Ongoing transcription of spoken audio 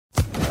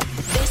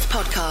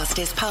podcast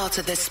is part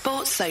of the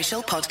Sports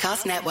Social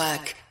Podcast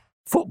Network.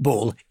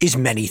 Football is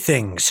many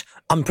things.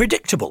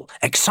 Unpredictable,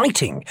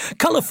 exciting,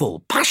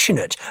 colourful,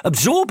 passionate,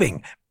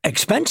 absorbing,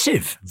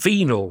 expensive.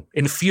 Venal,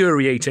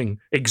 infuriating,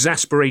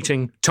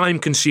 exasperating,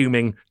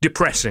 time-consuming,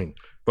 depressing.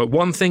 But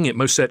one thing it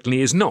most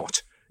certainly is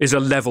not, is a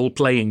level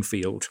playing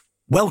field.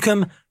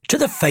 Welcome to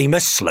the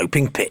famous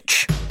sloping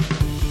pitch.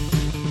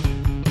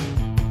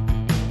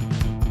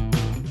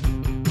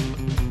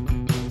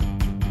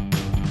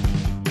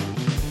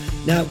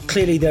 Now,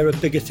 clearly there are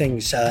bigger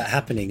things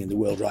happening in the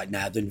world right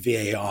now than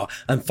VAR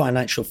and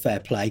financial fair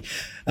play.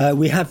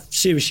 We have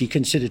seriously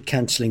considered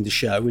cancelling the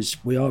show as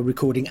we are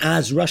recording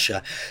as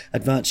Russia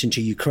advance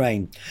into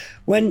Ukraine.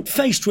 When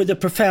faced with a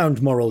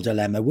profound moral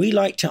dilemma, we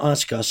like to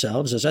ask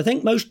ourselves, as I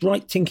think most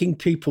right-thinking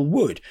people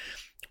would,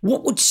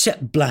 what would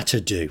Sepp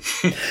Blatter do?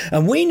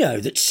 And we know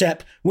that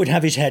Sepp would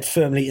have his head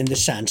firmly in the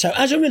sand. So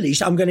as a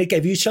release, I'm going to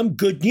give you some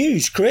good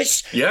news,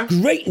 Chris. Yeah?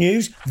 Great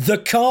news. The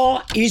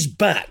car is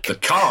back. The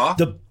car?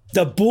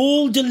 The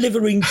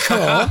ball-delivering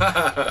car,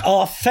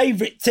 our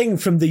favourite thing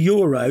from the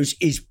Euros,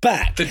 is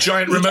back. The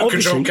giant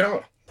remote-controlled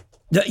car.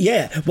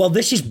 Yeah, well,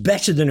 this is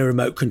better than a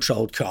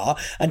remote-controlled car.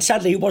 And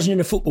sadly, it wasn't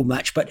in a football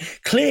match. But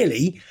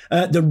clearly,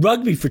 the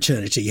rugby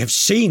fraternity have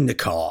seen the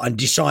car and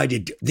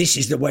decided this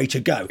is the way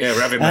to go. Yeah,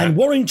 we're having and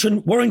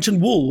that.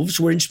 Warrington Wolves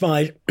were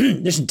inspired,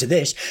 listen to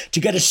this, to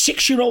get a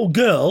 6-year-old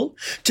girl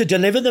to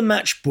deliver the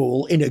match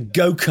ball in a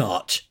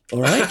go-kart.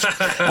 All right.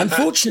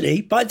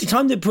 Unfortunately, by the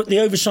time they put the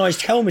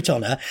oversized helmet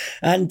on her,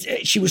 and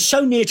she was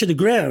so near to the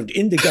ground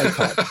in the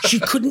go-kart, she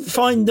couldn't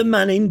find the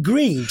man in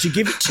green to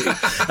give it to,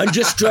 and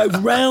just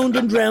drove round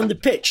and round the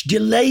pitch,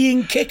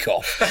 delaying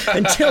kickoff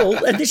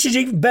until, and this is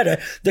even better,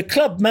 the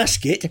club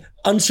mascot,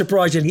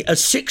 unsurprisingly, a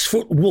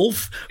 6-foot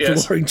wolf for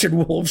Warrington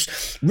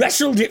Wolves,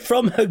 wrestled it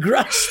from her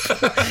grasp.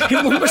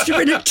 It must have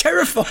been a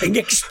terrifying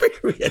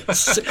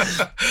experience.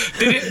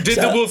 Did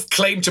the wolf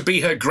claim to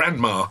be her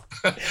grandma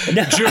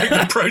during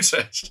the protest?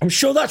 I'm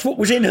sure that's what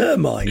was in her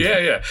mind.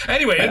 Yeah.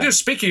 Anyway, just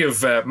speaking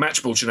of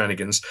match ball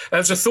shenanigans,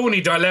 there's a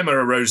thorny dilemma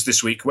arose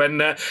this week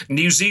when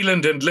New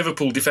Zealand and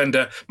Liverpool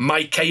defender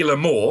Michaela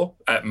Moore,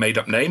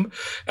 made-up name,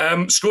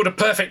 scored a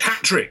perfect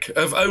hat-trick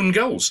of own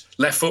goals,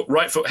 left foot,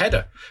 right foot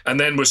header, and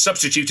then was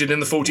substituted in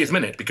the 40th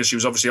minute because she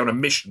was obviously on a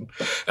mission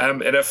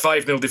in a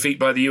 5-0 defeat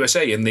by the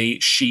USA in the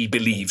She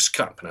Believes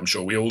Cup, and I'm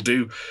sure we all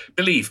do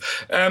believe.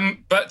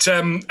 But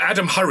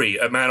Adam Hurrey,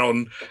 a man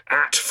on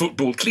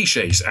 @Football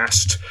Cliches,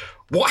 asked,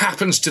 what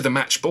happens to the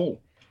match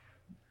ball,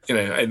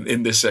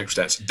 in this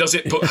circumstance? Does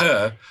it put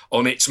her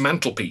on its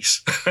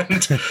mantelpiece?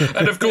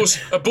 and of course,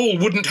 a ball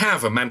wouldn't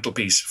have a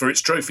mantelpiece for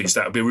its trophies.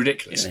 That would be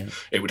ridiculous. Yeah.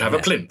 It would have a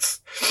plinth.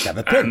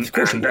 Of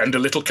course. And a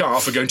little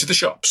car for going to the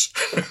shops.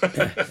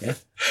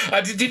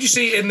 Did you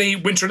see in the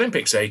Winter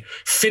Olympics, a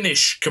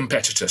Finnish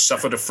competitor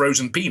suffered a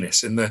frozen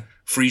penis in the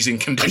freezing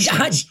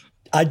conditions?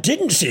 I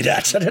didn't see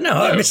that. I don't know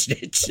how I missed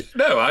it.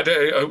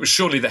 No,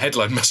 surely the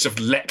headline must have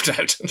leapt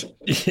out.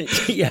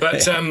 Yeah.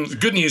 But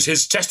good news,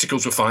 his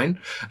testicles were fine,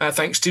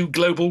 thanks to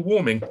global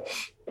warming.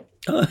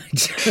 Oh.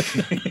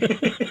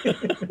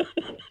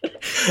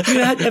 You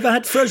ever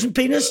had frozen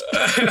penis?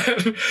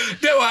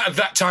 No, at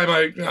that time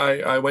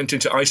I went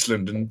into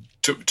Iceland and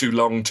took too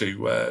long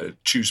to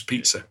choose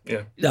pizza.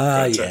 Yeah.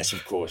 Yes,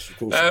 of course.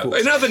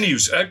 In other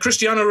news,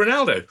 Cristiano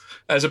Ronaldo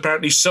has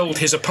apparently sold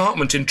his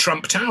apartment in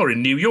Trump Tower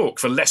in New York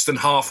for less than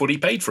half what he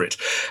paid for it.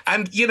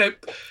 And,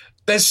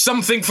 there's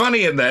something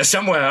funny in there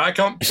somewhere. I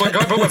can't put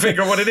my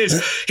finger on what it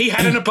is. He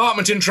had an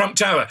apartment in Trump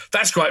Tower.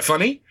 That's quite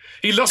funny.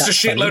 He lost a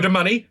shitload of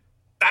money.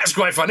 That's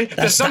quite funny.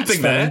 There's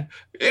something there.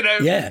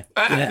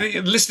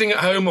 Listening at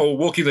home or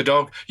walking the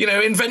dog,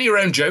 invent your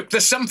own joke.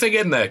 There's something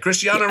in there.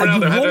 Cristiano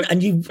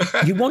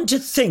Ronaldo you want to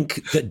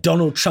think that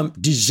Donald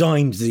Trump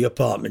designed the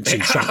apartments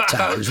in Trump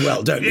Tower as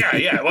well, don't you?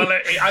 Yeah. Well,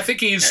 I think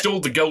he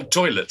installed the gold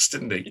toilets,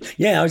 didn't he?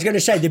 Yeah, I was going to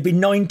say there'd be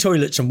 9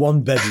 toilets and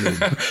 1 bedroom.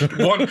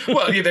 One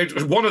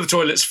of the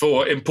toilets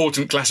for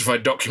important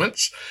classified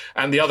documents,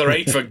 and the other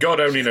 8 for God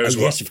only knows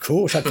what. Yes, of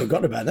course. I'd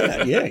forgotten about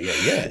that.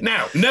 Yeah.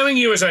 Now, knowing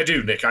you as I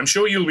do, Nick, I'm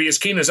sure you'll be as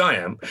keen as I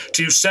am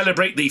to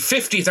celebrate the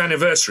 50th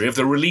anniversary of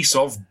the release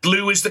of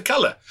Blue is the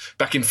Colour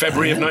back in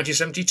February of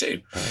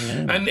 1972.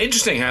 And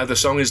interesting how the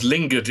song has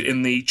lingered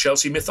in the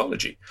Chelsea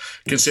mythology,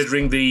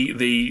 considering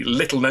the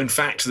little-known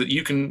fact that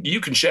you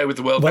can share with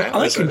the world. Well,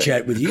 I can share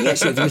it with you.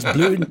 Yes, because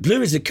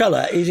Blue is the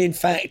Colour is in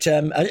fact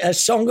a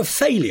song of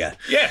failure.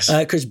 Yes.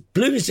 Because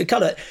Blue is the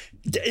Colour,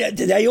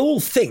 they all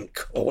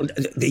think, or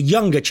the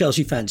younger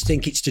Chelsea fans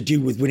think it's to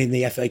do with winning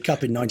the FA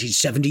Cup in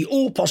 1970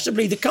 or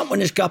possibly the Cup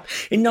Winners' Cup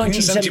in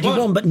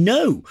 1971. But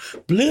no,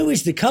 Blue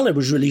is the Colour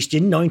was released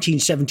in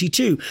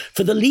 1972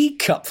 for the League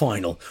Cup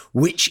final,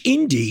 which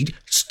indeed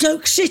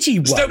Stoke City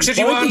won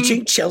by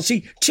beating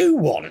Chelsea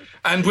 2-1.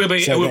 And we'll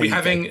be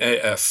having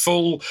a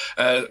full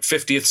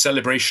 50th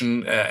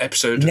celebration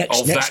episode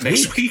of that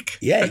next week.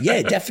 Yeah,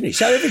 definitely.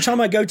 So every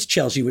time I go to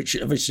Chelsea, which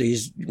obviously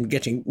is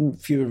getting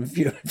fewer and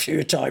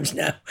fewer times,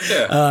 bands now.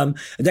 Yeah.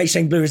 They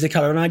sing Blue is the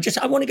Colour, and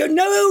I want to go,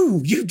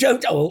 no, you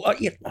don't.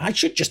 I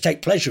should just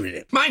take pleasure in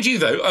it. Mind you,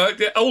 though,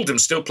 Oldham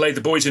still play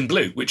The Boys in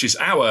Blue, which is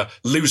our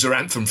loser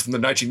anthem from the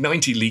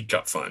 1990 League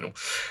Cup final.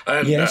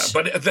 And, yes.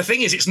 But the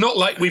thing is, it's not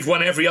like we've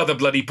won every other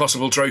bloody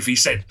possible trophy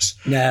since.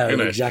 No,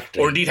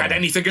 exactly. Or indeed had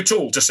anything at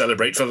all to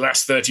celebrate for the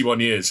last 31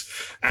 years.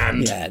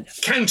 And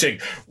counting,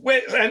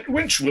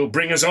 which will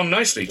bring us on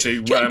nicely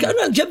to...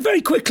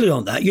 very quickly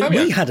on that,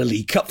 we had a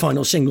League Cup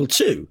final single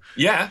too.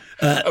 Yeah.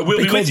 We'll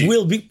be with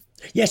you.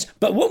 Yes,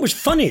 but what was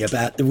funny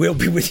about the We'll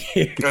Be With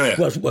You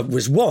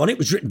was one, it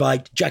was written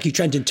by Jackie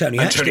Trent and Tony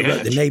Hatch, who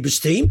wrote the Neighbours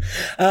theme.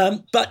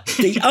 But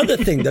the other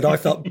thing that I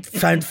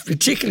found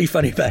particularly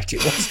funny about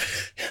it was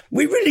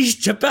we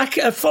released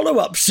a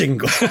follow-up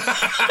single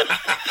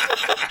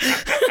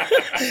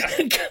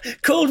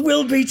called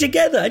We'll Be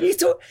Together. And you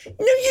thought,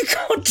 no, you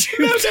can't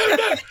do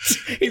that.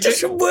 No. It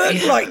doesn't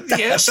work like that.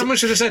 Yeah, someone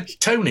should have said,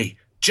 Tony,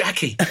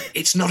 Jackie,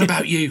 it's not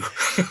about you.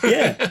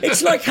 Yeah,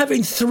 it's like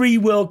having 3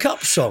 World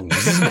Cup songs,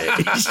 isn't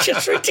it? It's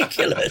just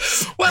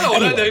ridiculous.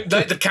 Well, anyway.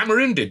 the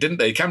Cameroon did, didn't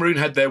they? Cameroon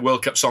had their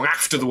World Cup song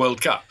after the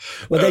World Cup.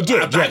 Well, they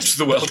did, about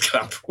the World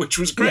Cup, which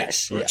was great.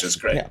 Yes, which is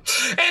great. Yeah.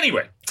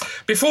 Anyway,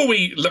 before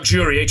we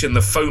luxuriate in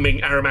the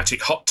foaming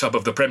aromatic hot tub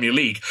of the Premier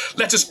League,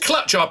 let us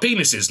clutch our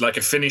penises like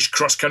a Finnish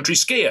cross-country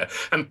skier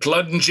and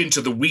plunge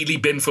into the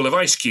wheelie bin full of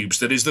ice cubes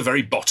that is the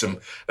very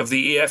bottom of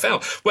the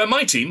EFL, where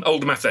my team,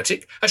 Oldham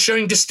Athletic, are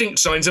showing distinct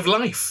signs of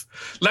life.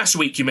 Last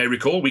week, you may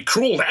recall, we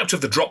crawled out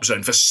of the drop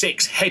zone for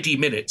 6 heady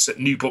minutes at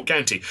Newport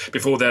County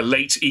before their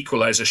late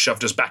equaliser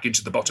shoved us back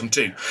into the bottom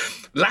 2.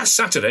 Last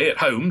Saturday, at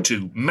home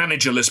to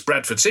managerless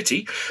Bradford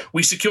City,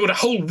 we secured a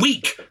whole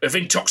week of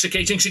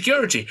intoxicating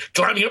security,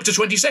 climbing up to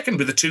 22nd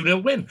with a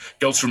 2-0 win.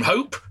 Goals from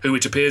Hope, who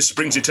it appears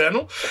springs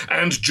eternal,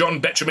 and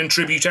John Betjeman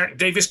tribute act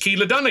Davis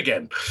Keeler done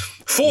again.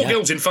 4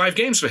 goals in 5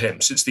 games for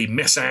him since the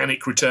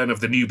messianic return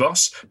of the new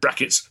boss,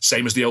 brackets,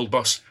 same as the old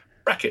boss,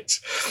 brackets.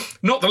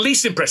 Not the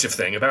least impressive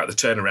thing about the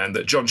turnaround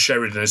that John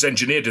Sheridan has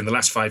engineered in the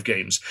last 5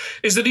 games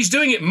is that he's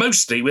doing it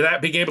mostly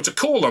without being able to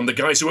call on the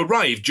guys who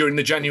arrived during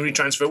the January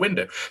transfer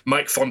window.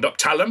 Mike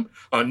Fondop-Tallam,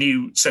 our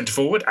new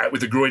centre-forward, out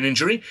with a groin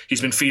injury.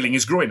 He's been feeling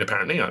his groin,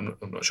 apparently. I'm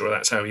not sure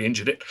that's how he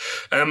injured it.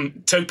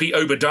 Topi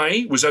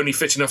Obadiah was only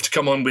fit enough to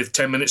come on with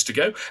 10 minutes to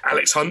go.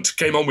 Alex Hunt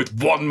came on with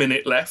 1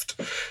 minute left.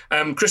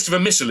 Christopher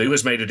Missalou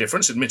has made a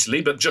difference,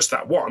 admittedly, but just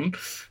that one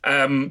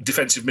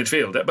defensive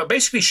midfielder. But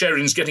basically,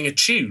 Sheridan's getting a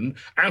tune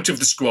out of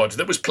the squad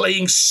that was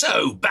playing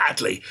so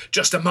badly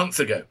just a month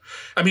ago.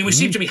 I mean, we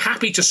seem to be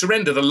happy to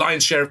surrender the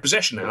lion's share of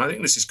possession now. I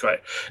think this is quite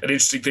an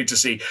interesting thing to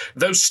see.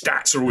 Those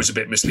stats are always a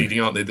bit misleading,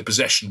 aren't they, the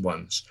possession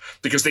ones?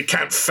 Because they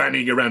count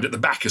fanning around at the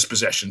back as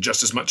possession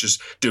just as much as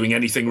doing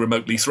anything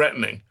remotely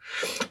threatening.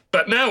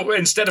 But now,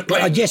 instead of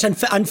playing... yes,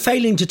 and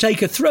failing to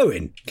take a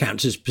throw-in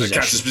counts as possession.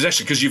 Counts as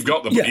possession because you've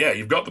got the ball. Yeah,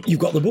 you've got the ball. You've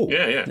got the ball.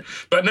 Yeah.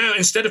 But now,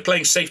 instead of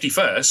playing safety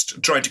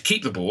first, trying to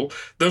keep the ball,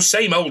 those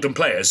same Oldham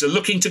players are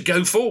looking to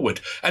go forward.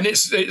 And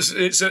it's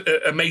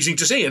amazing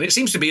to see. And it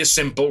seems to be as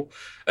simple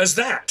as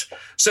that.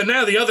 So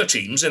now the other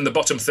teams in the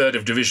bottom third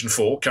of Division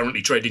 4,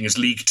 currently trading as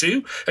League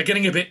 2, are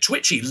getting a bit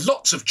twitchy.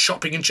 Lots of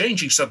chopping and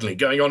changing suddenly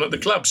going on at the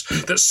clubs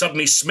that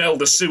suddenly smell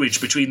the sewage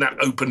between that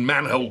open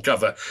manhole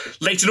cover.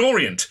 Leyton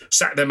Orient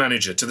sacked their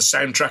manager to the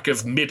soundtrack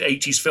of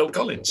mid-80s Phil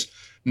Collins.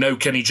 No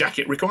Kenny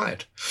Jackett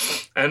required.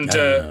 And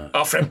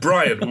our friend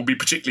Brian will be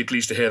particularly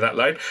pleased to hear that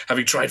line,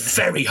 having tried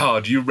very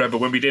hard, you remember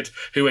when we did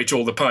Who Ate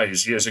All the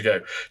Pies years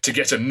ago, to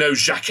get a no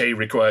Jacquet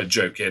required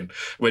joke in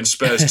when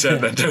Spurs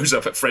turned their nose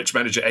up at French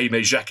manager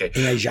Aimé Jacquet.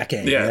 Aimé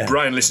Jacquet, yeah,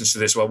 Brian listens to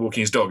this while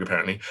walking his dog,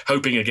 apparently,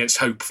 hoping against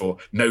hope for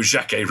no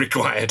Jacquet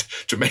required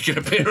to make an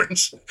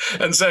appearance.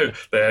 And so,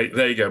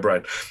 there you go,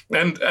 Brian.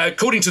 And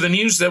according to the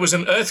news, there was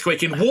an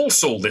earthquake in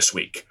Walsall this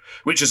week,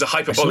 which is a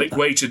hyperbolic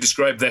way to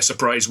describe their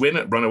surprise win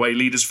at runaway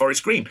leaders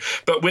Forest Green.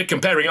 But we're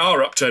comparing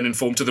our upturn in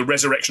form to the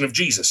resurrection of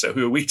Jesus, so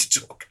who are we to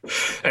talk?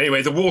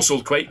 Anyway, the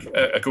Walsall quake,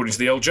 according to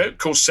the old joke,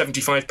 caused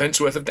 75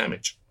 pence worth of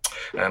damage.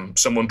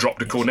 Someone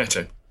dropped a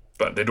cornetto,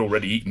 but they'd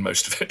already eaten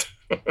most of it.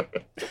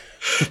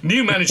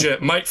 New manager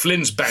Mike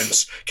Flynn's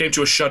bounce came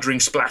to a shuddering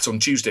splat on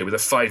Tuesday with a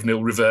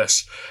 5-0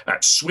 reverse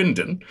at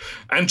Swindon.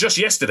 And just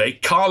yesterday,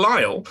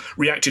 Carlisle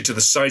reacted to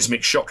the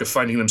seismic shock of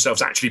finding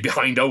themselves actually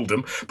behind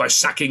Oldham by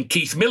sacking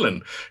Keith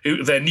Millen,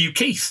 their new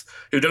Keith,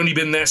 who'd only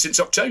been there since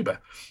October.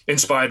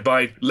 Inspired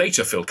by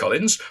later Phil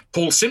Collins,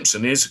 Paul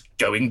Simpson is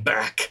going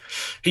back.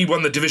 He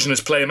won the division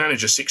as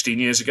player-manager 16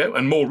 years ago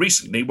and more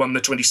recently won the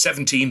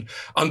 2017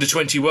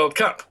 Under-20 World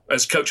Cup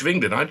as coach of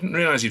England. I didn't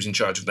realise he was in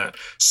charge of that.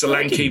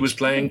 Solanke was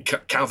playing,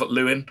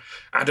 Calvert-Lewin,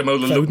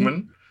 Ademola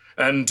Lookman,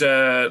 and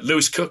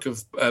Lewis Cook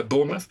of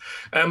Bournemouth.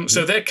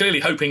 So they're clearly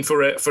hoping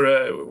for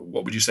a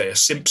what would you say, a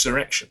Simps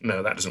erection?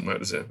 No, that doesn't work,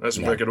 does it? That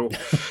doesn't work at all.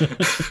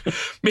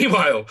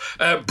 Meanwhile,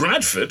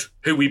 Bradford,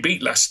 who we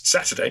beat last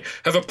Saturday,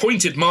 have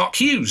appointed Mark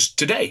Hughes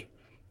today.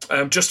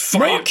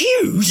 Mark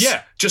Hughes?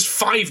 Yeah, just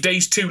 5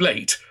 days too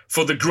late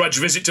for the grudge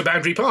visit to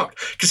Boundary Park.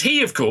 Because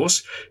he, of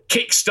course,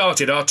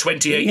 kick-started our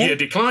 28-year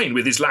decline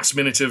with his last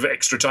minute of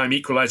extra-time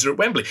equaliser at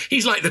Wembley.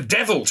 He's like the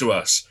devil to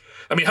us.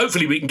 I mean,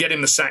 hopefully we can get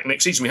him the sack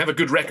next season. We have a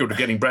good record of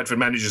getting Bradford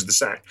managers the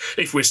sack,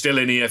 if we're still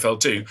in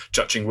EFL2,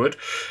 touching wood.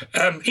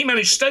 He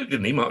managed Stoke,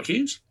 didn't he, Mark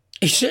Hughes?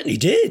 He certainly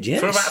did, yes.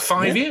 For about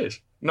 5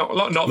 years. Not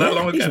that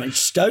long ago. He's managed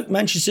Stoke,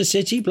 Manchester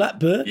City,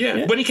 Blackburn.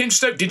 Yeah. When he came to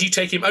Stoke, did you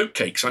take him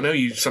oatcakes? I know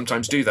you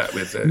sometimes do that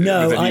with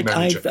no, with a new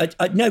manager.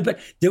 No, but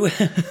there were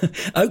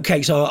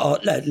oatcakes are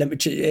let me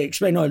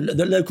explain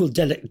the local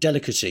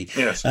delicacy.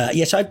 Yes.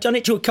 Yes, I've done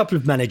it to a couple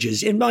of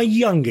managers in my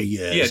younger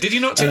years. Yeah, did you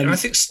not take, I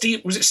think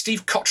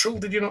Steve Cottrell,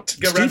 did you not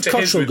go round to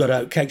Steve his? Cottrell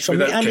got oatcakes from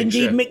me, and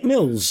indeed Mick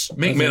Mills.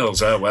 Mick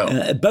Mills, oh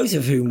well. Both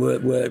of whom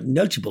were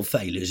notable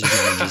failures as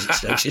managers at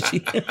Stoke City.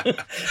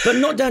 But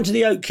not down to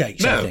the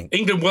oatcakes, I think.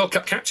 England World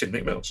Cup captain,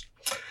 Mick Mills.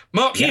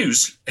 Mark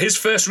Hughes,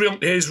 his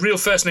real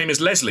first name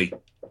is Leslie.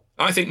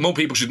 I think more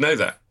people should know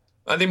that.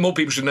 I think more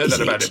people should know that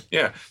about him.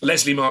 Yeah,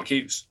 Leslie Mark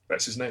Hughes.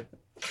 That's his name.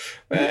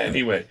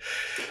 Anyway,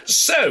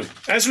 so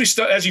as you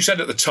said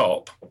at the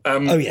top,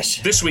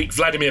 this week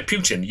Vladimir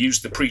Putin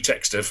used the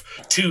pretext of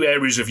 2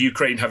 areas of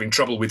Ukraine having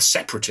trouble with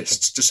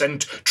separatists to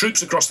send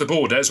troops across the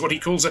border as what he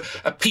calls a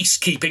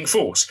peacekeeping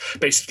force,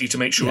 basically to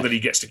make sure that he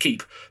gets to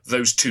keep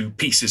those 2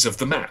 pieces of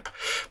the map.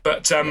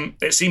 But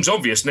it seems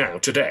obvious now,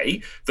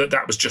 today,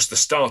 that was just the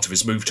start of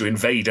his move to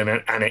invade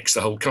and annex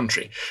the whole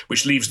country,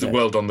 which leaves the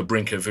world on the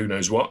brink of who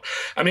knows what.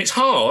 I mean, it's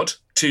hard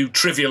to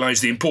trivialise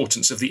the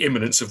importance of the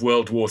imminence of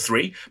World War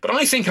III, but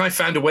I think I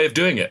found a way of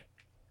doing it.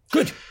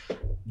 Good.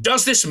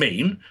 Does this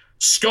mean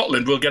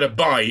Scotland will get a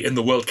bye in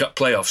the World Cup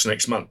playoffs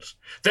next month?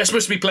 They're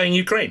supposed to be playing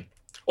Ukraine.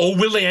 Or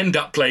will they end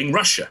up playing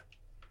Russia,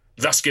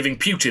 thus giving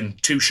Putin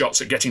 2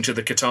 shots at getting to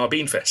the Qatar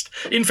Beanfest?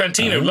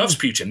 Infantino loves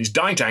Putin. He's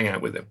dying to hang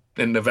out with him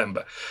in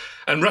November.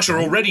 And Russia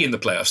are already in the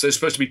playoffs. They're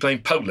supposed to be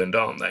playing Poland,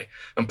 aren't they?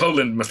 And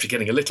Poland must be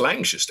getting a little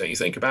anxious, don't you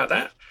think, about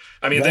that?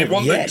 I mean, they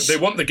want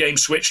the game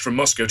switched from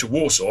Moscow to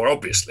Warsaw,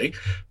 obviously.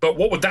 But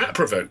what would that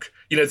provoke?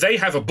 You know, they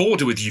have a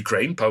border with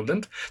Ukraine,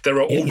 Poland. There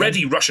are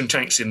already Russian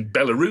tanks in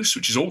Belarus,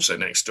 which is also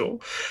next door.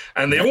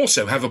 And they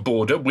also have a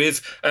border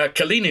with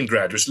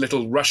Kaliningrad, which is a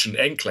little Russian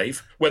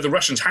enclave, where the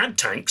Russians had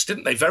tanks,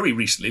 didn't they, very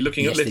recently,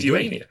 looking at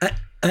Lithuania.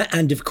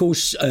 And of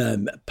course,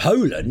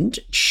 Poland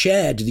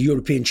shared the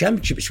European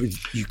Championships with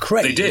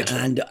Ukraine. They did,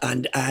 and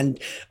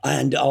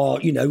are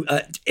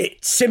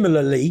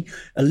similarly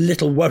a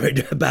little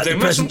worried about the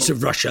presence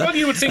of Russia. Well,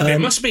 you would think there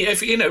must be.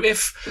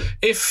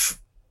 If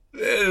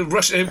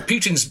Russia,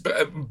 Putin's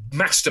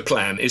master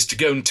plan is to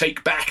go and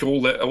take back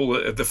all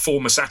the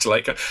former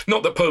satellite.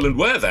 Not that Poland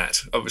were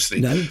that,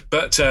 obviously,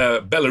 but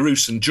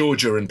Belarus and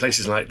Georgia and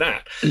places like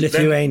that.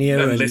 Lithuania,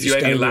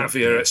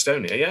 Latvia,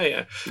 Estonia.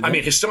 Yeah. I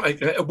mean,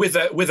 with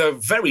a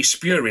very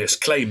spurious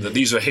claim that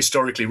these are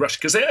historically Russian,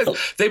 because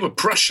they were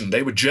Prussian,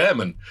 they were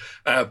German,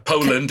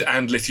 Poland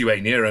and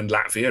Lithuania and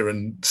Latvia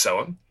and so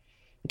on.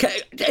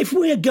 If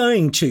we're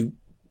going to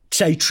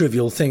say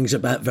trivial things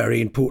about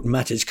very important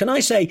matters, can I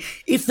say,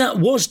 if that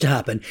was to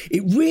happen,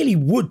 it really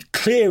would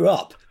clear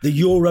up the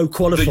Euro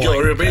qualifying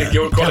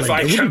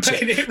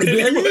campaign. It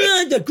really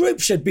would. The group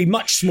should be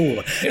much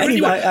smaller.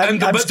 Anyway,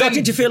 I'm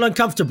starting to feel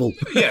uncomfortable.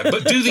 Yeah,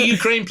 but do the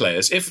Ukraine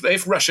players,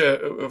 if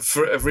Russia,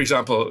 for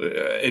example,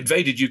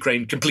 invaded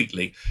Ukraine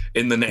completely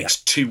in the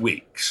next 2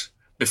 weeks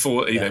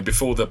before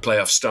the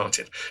playoffs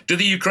started, do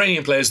the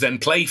Ukrainian players then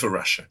play for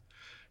Russia?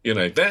 You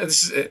know,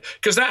 because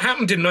that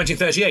happened in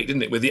 1938,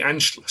 didn't it, with the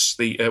Anschluss,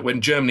 when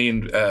Germany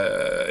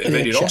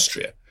invaded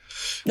Austria.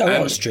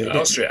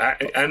 Austria.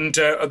 And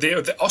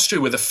Austria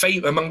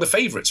were among the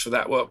favourites for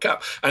that World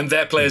Cup, and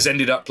their players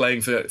ended up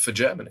playing for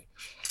Germany.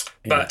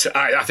 But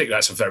I think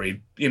that's a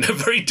very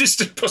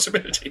distant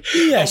possibility.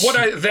 Yes. What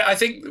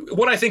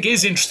I think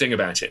is interesting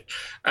about it,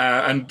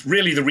 and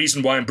really the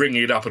reason why I'm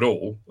bringing it up at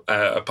all,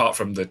 apart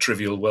from the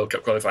trivial World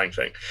Cup qualifying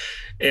thing,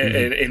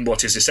 in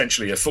what is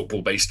essentially a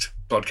football-based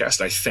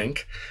podcast, I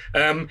think,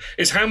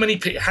 is how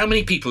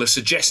many people are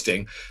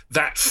suggesting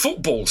that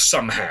football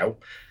somehow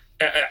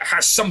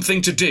has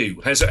something to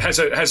do, has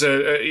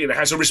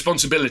a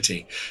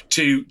responsibility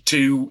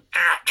to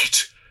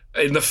act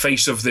in the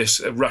face of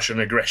this Russian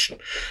aggression,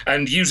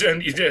 and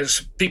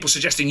people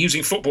suggesting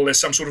using football as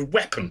some sort of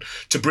weapon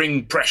to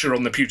bring pressure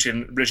on the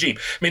Putin regime.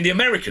 I mean, the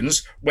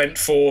Americans went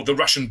for the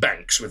Russian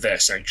banks with their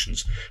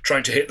sanctions,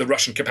 trying to hit the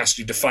Russian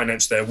capacity to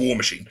finance their war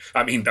machine.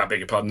 I beg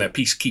your pardon, their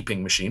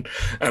peacekeeping machine.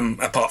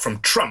 Apart from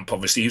Trump,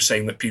 obviously, who's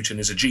saying that Putin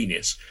is a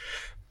genius.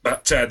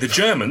 But the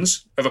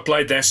Germans have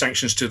applied their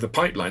sanctions to the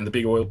pipeline, the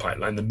big oil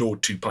pipeline, the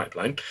Nord 2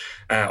 pipeline,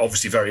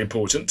 obviously very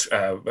important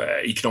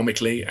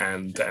economically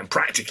and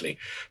practically.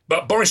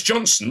 But Boris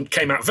Johnson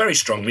came out very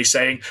strongly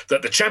saying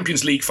that the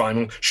Champions League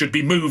final should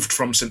be moved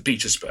from St.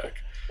 Petersburg.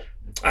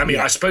 I mean,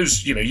 I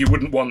suppose, you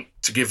wouldn't want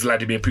to give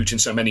Vladimir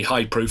Putin so many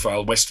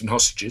high-profile Western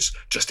hostages,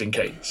 just in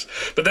case.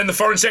 But then the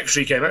Foreign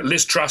Secretary came out,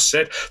 Liz Truss,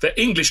 said that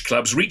English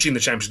clubs reaching the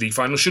Champions League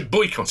final should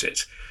boycott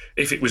it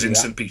if it was in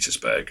St.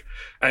 Petersburg.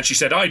 And she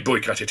said, I'd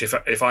boycott it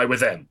if I were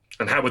them.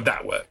 And how would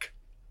that work?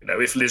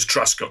 If Liz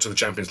Truss got to the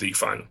Champions League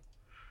final?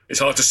 It's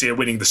hard to see her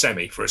winning the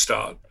semi for a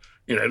start.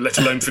 let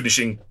alone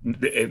finishing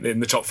in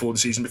the top 4 the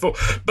season before.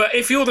 But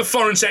if you're the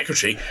Foreign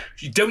Secretary,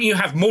 don't you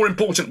have more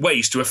important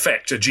ways to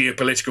affect a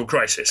geopolitical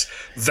crisis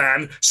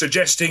than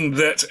suggesting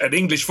that an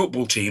English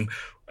football team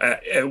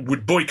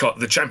would boycott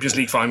the Champions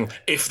League final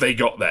if they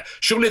got there?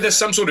 Surely there's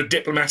some sort of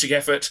diplomatic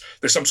effort,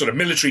 there's some sort of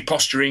military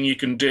posturing you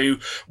can do.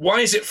 Why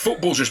is it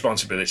football's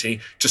responsibility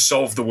to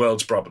solve the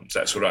world's problems?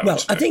 That's what I want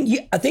to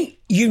know. I think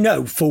you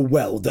know full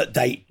well that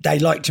they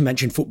like to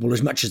mention football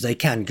as much as they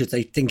can because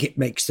they think it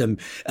makes them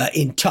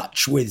in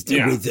touch with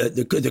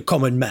the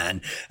common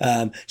man.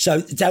 So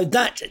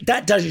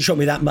that doesn't shock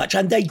me that much.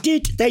 And they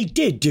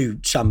did do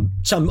some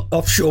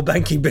offshore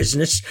banking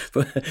business,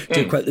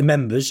 to quote the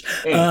members.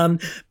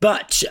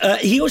 But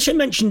he also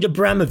mentioned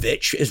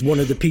Abramovich as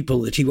one of the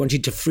people that he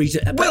wanted to freeze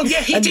it. Well,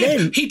 yeah, he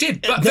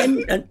did.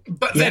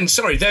 But then,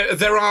 sorry,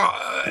 there are.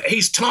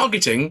 He's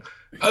targeting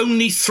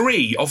only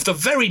 3 of the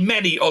very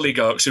many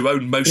oligarchs who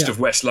own most of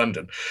West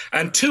London,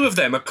 and 2 of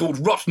them are called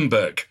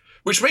Rottenberg,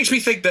 which makes me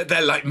think that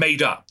they're like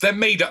made up. They're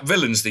made up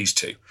villains. These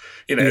 2,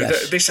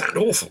 they sound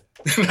awful.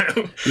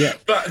 Yeah.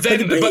 But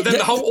then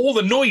all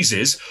the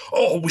noises.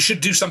 Oh, we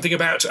should do something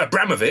about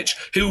Abramovich,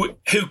 who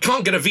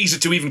can't get a visa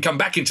to even come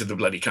back into the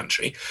bloody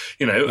country,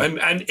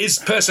 and is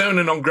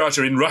persona non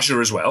grata in Russia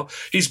as well.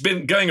 He's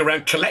been going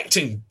around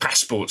collecting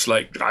passports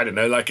like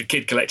a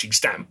kid collecting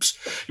stamps.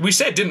 We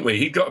said, didn't we?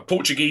 He got a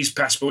Portuguese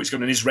passport. He's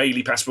got an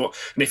Israeli passport,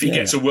 and if he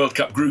gets a World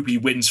Cup group, he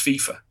wins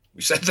FIFA.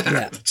 We said that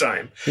at the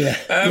time.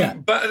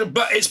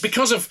 But it's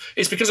because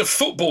of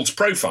football's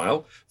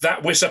profile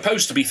that we're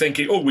supposed to be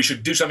thinking, we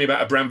should do something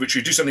about Abramovich, we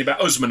should do something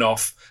about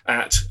Usmanov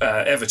at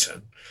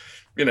Everton.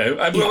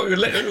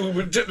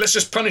 Let's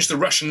just punish the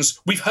Russians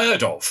we've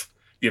heard of.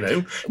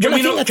 Can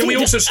we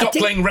also stop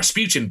playing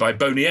Rasputin by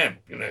Boney M?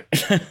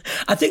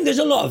 I think there's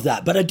a lot of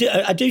that, but I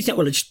do think.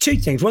 Well, it's 2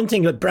 things. One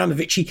thing,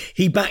 Abramovich,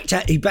 he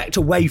backed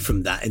away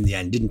from that in the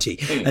end, didn't he?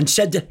 And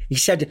said,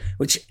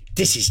 which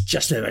this is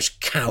just the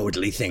most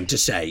cowardly thing to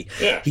say.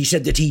 Yeah. He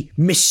said that he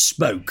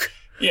misspoke.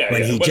 He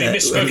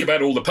misspoke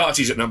about all the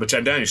parties at Number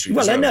 10 Downing Street.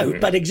 Well, I know,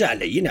 but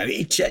exactly,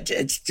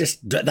 it's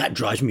just that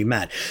drives me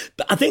mad.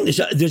 But I think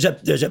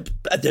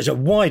there's a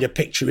wider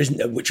picture, isn't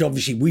there? Which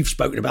obviously we've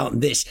spoken about in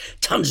this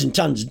tons and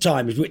tons of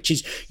times, which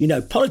is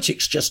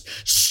politics just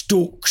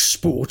stalks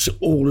sport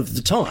all of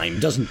the time,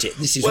 doesn't it?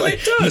 This is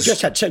it does. You've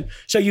just had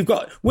so you've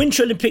got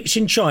Winter Olympics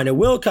in China,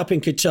 World Cup in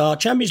Qatar,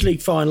 Champions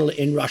League final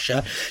in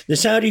Russia, the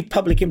Saudi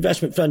Public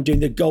Investment Fund doing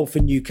the golf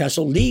in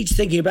Newcastle, Leeds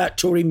thinking about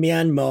touring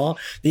Myanmar,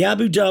 the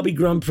Abu Dhabi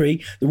Grand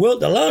Prix. The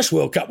last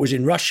World Cup was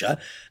in Russia.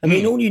 I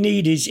mean, all you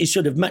need is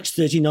sort of match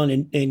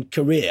 39 in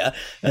Korea,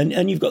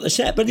 and you've got the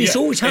set. But it's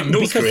always happened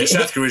in North Korea.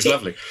 South Korea is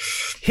lovely.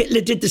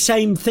 Hitler did the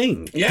same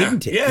thing,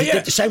 didn't he? He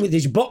did the same with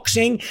his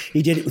boxing.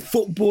 He did it with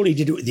football. He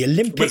did it with the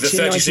Olympics. With the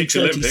 36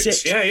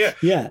 Olympics.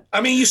 Yeah.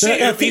 I mean, you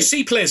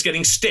see players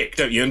getting stick,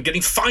 don't you, and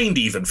getting fined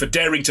even for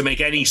daring to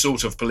make any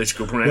sort of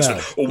political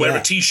pronouncement or wear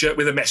a T-shirt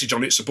with a message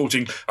on it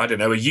supporting,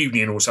 a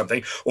union or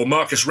something, or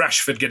Marcus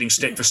Rashford getting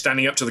stick for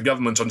standing up to the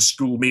government on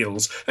school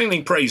meals. I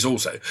think praise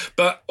also.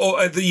 But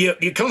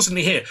you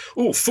constantly hear,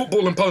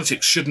 football and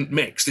politics shouldn't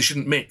mix. They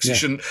shouldn't mix. They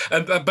shouldn't.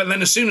 But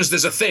then as soon as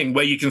there's a thing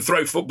where you can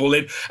throw football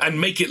in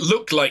and make it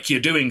look like you're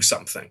doing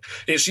something,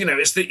 it's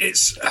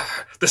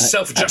the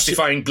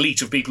self-justifying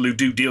bleat of people who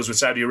do deals with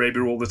Saudi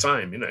Arabia all the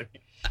time.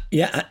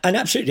 Yeah, and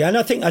absolutely. And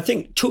I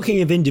think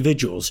talking of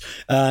individuals,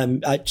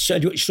 I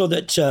saw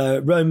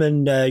that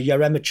Roman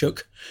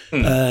Yaremchuk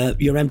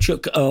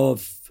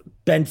of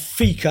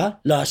Benfica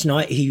last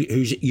night,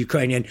 who's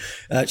Ukrainian,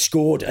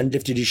 scored and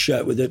lifted his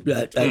shirt with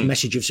a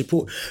message of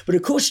support. But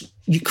of course,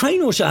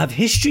 Ukraine also have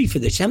history for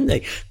this, haven't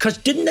they? Because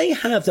didn't they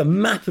have the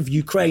map of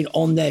Ukraine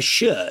on their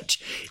shirt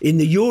in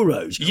the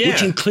Euros,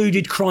 which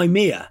included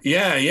Crimea?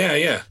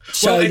 Yeah.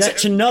 So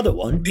that's another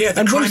one. Yeah,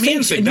 the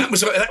Crimean thing, that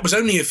was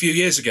only a few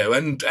years ago.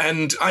 And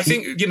I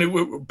think,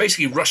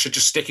 basically Russia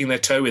just sticking their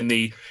toe in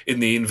the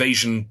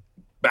invasion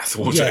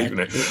bathwater.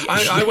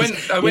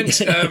 I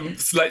went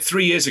like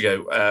 3 years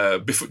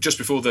ago, just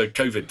before the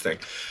COVID thing.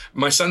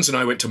 My sons and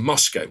I went to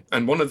Moscow,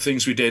 and one of the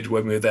things we did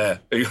when we were there,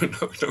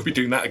 don't be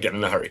doing that again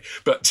in a hurry,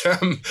 but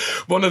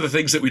one of the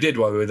things that we did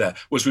while we were there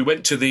was we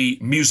went to the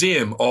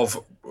Museum of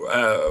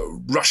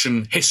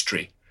Russian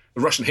History. The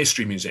Russian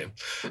History Museum,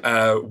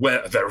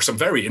 where there are some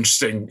very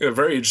interesting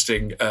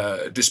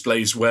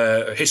displays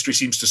where history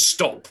seems to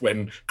stop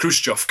when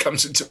Khrushchev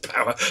comes into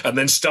power and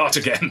then start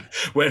again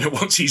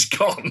once he's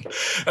gone.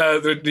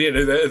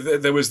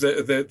 There was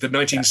the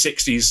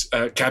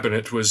 1960s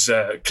cabinet was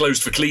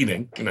closed for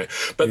cleaning,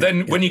 But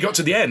then when you got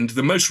to the end,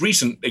 the most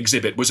recent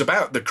exhibit was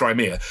about the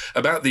Crimea,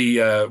 about the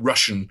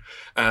Russian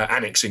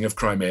annexing of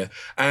Crimea,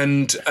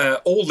 and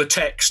all the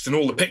text and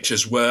all the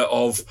pictures were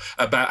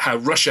about how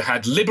Russia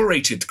had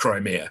liberated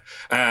Crimea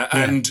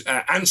and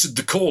answered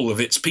the call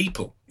of its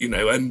people. you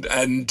know, and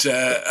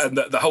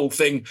the whole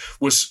thing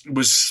was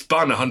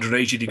spun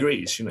 180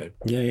 degrees, you know.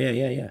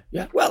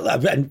 Yeah. Well,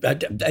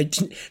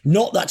 it's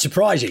not that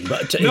surprising,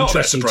 but not that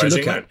interesting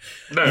surprising, to look at.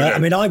 No. I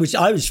mean, I was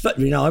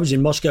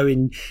in Moscow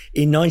in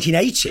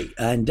 1980,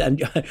 and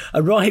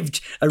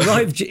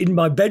arrived in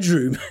my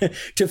bedroom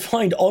to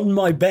find on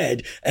my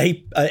bed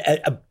a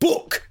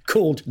book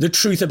called "The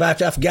Truth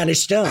About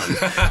Afghanistan."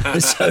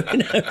 So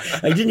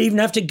I didn't even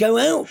have to go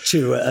out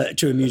to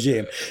a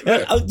museum.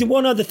 The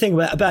one other thing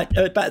about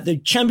the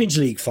Champions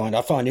League final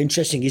I find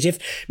interesting is if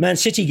Man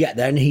City get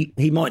there and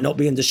he might not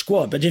be in the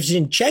squad, but if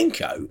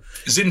Zinchenko,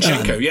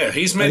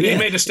 he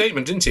made a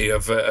statement, didn't he,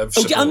 of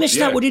support. I missed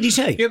that. What did he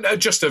say? You know,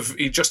 just of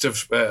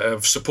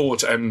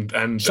support and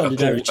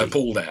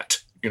appalled at,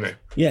 you know.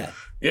 Yeah.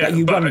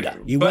 You wonder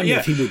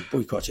if he would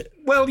boycott it.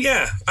 Well,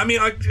 yeah. I mean,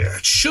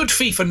 should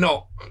FIFA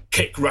not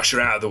kick Russia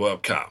out of the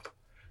World Cup,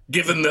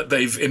 given that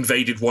they've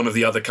invaded one of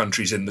the other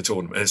countries in the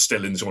tournament, is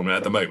still in the tournament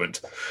at the moment?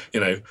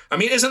 You know, I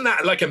mean, isn't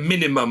that like a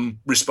minimum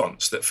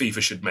response that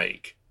FIFA should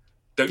make?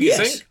 Don't you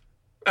think?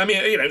 I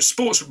mean, you know,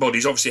 sports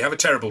bodies obviously have a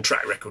terrible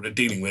track record of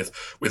dealing with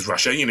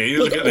Russia. You know,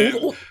 you look at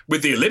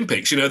with the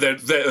Olympics. You know, they're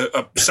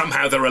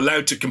somehow they're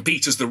allowed to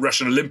compete as the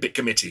Russian Olympic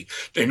Committee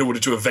in order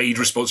to evade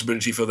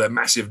responsibility for their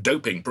massive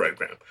doping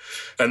program,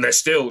 and they're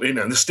still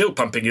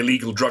pumping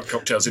illegal drug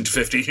cocktails into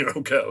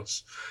 15-year-old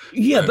girls.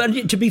 Yeah,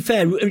 but to be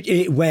fair,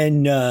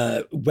 when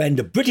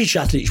the British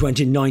athletes went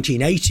in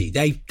 1980,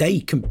 they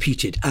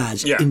competed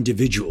as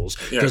individuals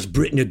because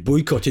Britain had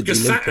boycotted the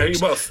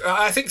Olympics.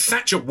 I think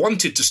Thatcher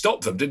wanted to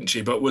stop them, didn't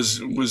she? But was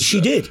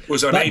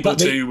unable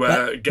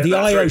to get the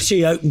that IOC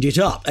through. opened it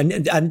up, and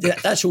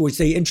that's always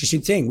the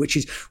interesting thing, which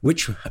is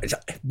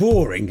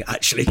boring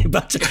actually,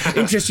 but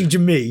interesting to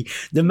me.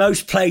 The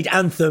most played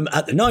anthem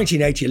at the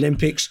 1980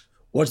 Olympics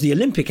was the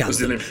Olympic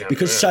anthem,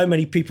 because so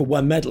many people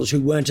won medals who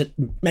weren't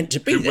meant to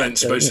be there. Who weren't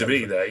supposed to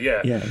be there,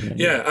 yeah.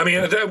 I mean,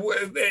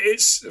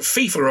 it's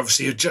FIFA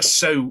obviously are just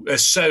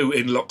so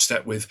in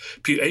lockstep with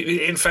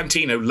Putin.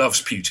 Infantino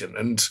loves Putin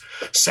and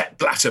Sepp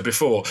Blatter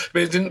before.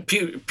 But didn't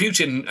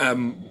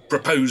Putin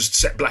proposed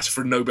Sepp Blatter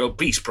for a Nobel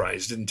Peace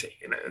Prize, didn't he?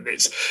 You know, and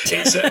there's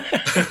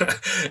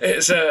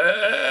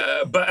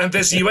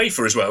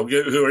UEFA as well,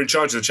 who are in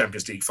charge of the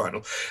Champions League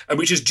final,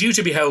 which is due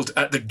to be held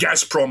at the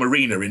Gazprom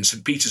Arena in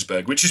St.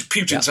 Petersburg, which is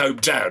Putin's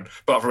hometown,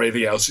 but for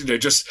anything else, you know,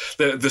 just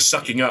the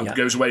sucking up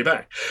goes way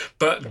back.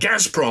 But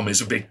Gazprom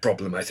is a big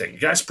problem, I think.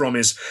 Gazprom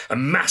is a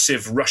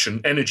massive Russian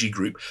energy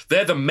group.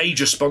 They're the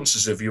major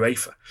sponsors of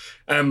UEFA.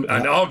 And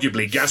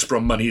arguably,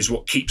 Gazprom money is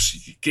what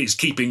is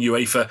keeping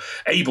UEFA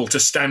able to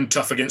stand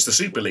tough against the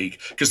Super League,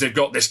 because they've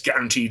got this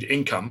guaranteed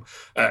income,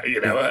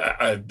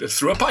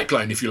 through a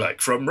pipeline, if you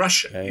like, from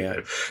Russia. You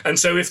know? And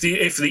so if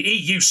the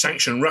EU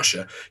sanction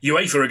Russia,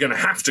 UEFA are going to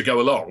have to go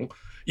along.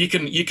 You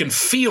can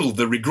feel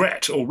the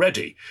regret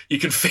already. You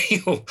can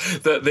feel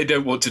that they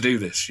don't want to do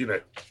this, you know.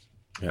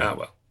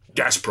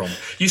 Gazprom.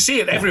 You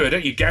see it everywhere,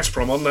 don't you?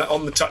 Gazprom on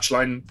the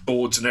touchline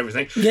boards and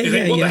everything. You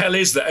think, what the hell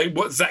is that?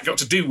 What's that got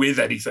to do with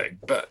anything?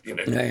 But, you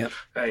know.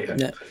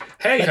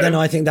 Then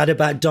I think that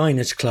about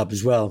Diners Club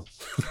as well.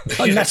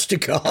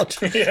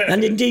 MasterCard.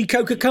 And indeed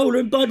Coca-Cola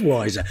and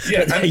Budweiser.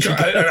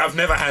 And I've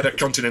never had a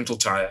Continental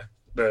Tire.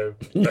 No,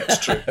 that's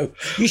true.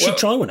 You should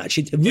try one,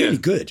 actually. They're really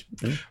good.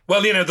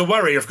 Well, you know, the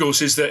worry, of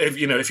course, is that if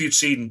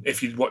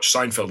you'd watched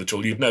Seinfeld at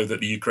all, you'd know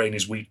that the Ukraine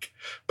is weak,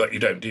 but you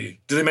don't, do you?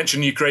 Do they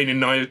mention Ukraine in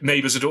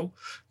Neighbours at all?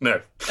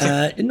 No.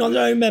 Not that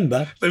I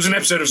remember. There was an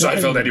episode of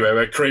Seinfeld anyway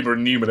where Kramer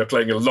and Newman are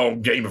playing a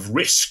long game of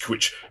Risk,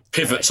 which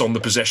pivots on the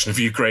possession of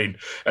Ukraine,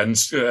 and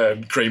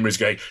Kramer is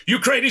going,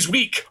 Ukraine is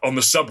weak, on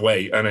the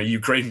subway, and a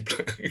Ukraine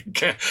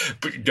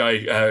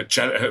guy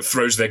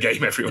throws their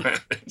game everywhere.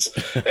 It's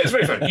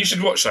very fun. You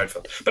should watch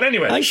Seinfeld. But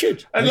anyway, I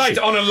should. On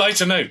a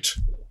lighter note,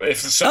 if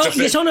such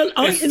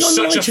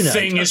a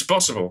thing is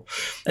possible.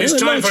 It's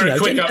time for a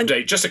quick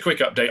update, just a quick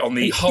update on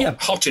the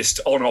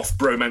hottest on-off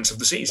bromance of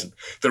the season,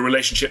 the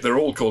relationship they're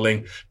all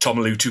calling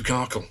Tomalu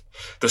Tukarkal,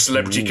 the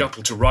celebrity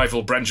couple to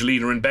rival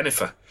Brangelina and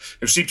Benifer,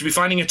 who seem to be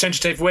finding a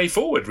tentative way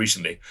forward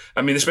recently.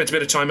 I mean, they spent a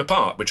bit of time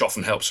apart, which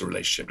often helps a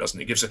relationship, doesn't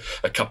it? It gives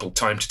a couple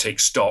time to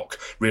take stock,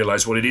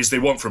 realise what it is they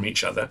want from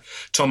each other.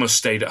 Thomas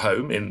stayed at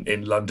home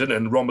in London,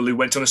 and Romelu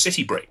went on a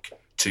city break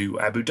to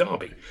Abu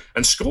Dhabi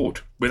and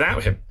scored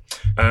without him.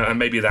 And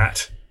maybe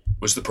that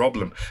was the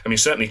problem. I mean,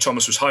 certainly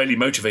Thomas was highly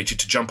motivated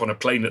to jump on a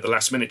plane at the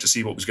last minute to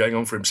see what was going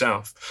on for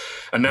himself.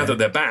 And now that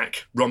they're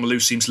back, Romelu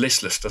seems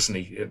listless, doesn't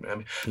he?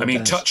 I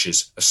mean,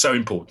 touches are so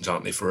important,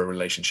 aren't they, for a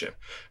relationship?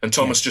 And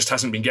Thomas just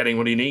hasn't been getting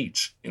what he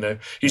needs. You know,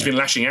 he's been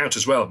lashing out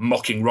as well,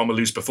 mocking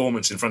Romelu's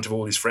performance in front of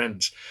all his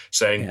friends,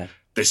 saying,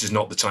 this is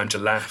not the time to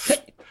laugh.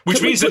 Which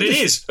means that it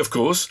is, of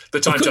course, the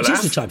time to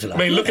laugh. I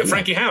mean, look at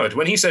Frankie Howard.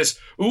 When he says,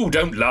 "Ooh,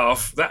 don't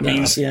laugh," that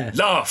means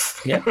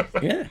laugh.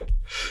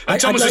 And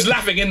Thomas is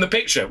laughing in the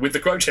picture with the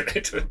quote in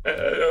it.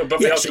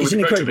 It's an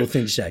incredible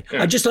thing to say.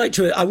 I'd just like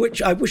to. I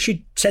wish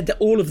you'd said that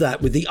all of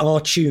that with the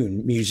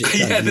R-tune music.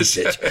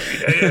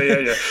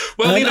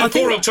 Well,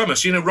 poor old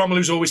Thomas. You know,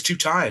 Romelu's always too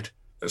tired.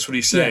 That's what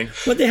he's saying. Yeah.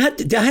 Well, they had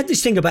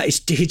this thing about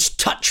his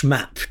touch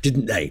map,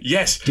 didn't they?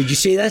 Yes. Did you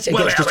see that?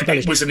 Well,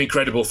 it was an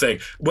incredible thing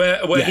where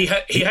he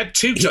had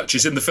 2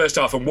 touches in the first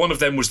half, and one of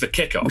them was the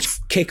kickoff.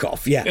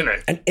 Kickoff, yeah.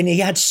 And he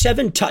had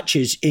 7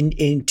 touches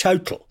in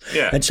total.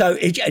 Yeah. And so,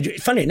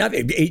 funny enough,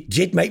 it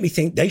did make me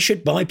think they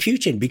should buy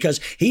Putin, because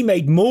he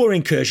made more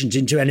incursions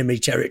into enemy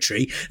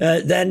territory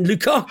than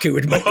Lukaku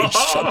would make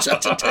on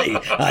Saturday.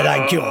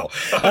 Thank you all.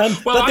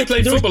 Well, I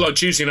played football on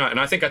Tuesday night, and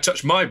I think I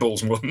touched my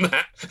balls more than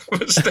that.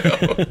 But still.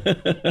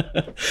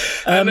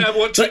 And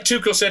what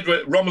Tuchel said,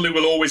 Romelu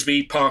will always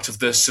be part of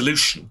the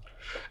solution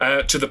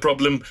to the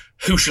problem.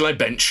 Who shall I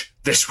bench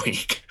this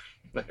week?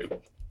 No.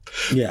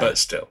 Yeah. But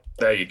still,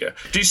 there you go.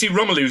 Do you see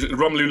Romelu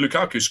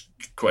Lukaku's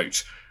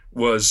quote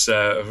was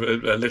a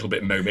little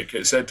bit gnomic.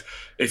 It said,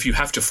 if you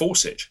have to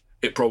force it,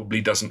 it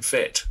probably doesn't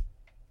fit.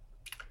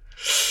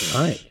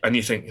 Right. And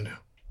you think,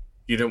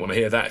 you don't want to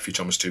hear that if you're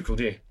Thomas Tuchel,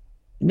 do you?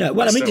 No,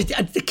 well, I mean,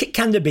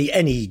 can there be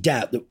any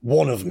doubt that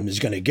one of them is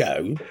going to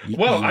go?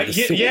 Well,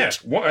 yeah,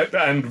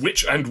 and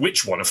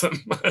which one of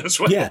them as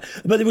well? Yeah,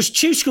 but there was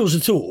 2 schools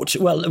of thought.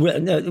 Well,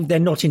 they're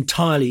not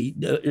entirely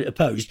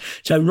opposed.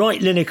 So, Wright,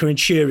 Lineker, and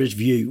Shearer's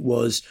view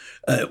was,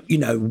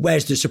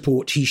 where's the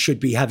support? He should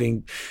be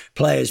having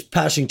players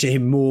passing to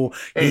him more.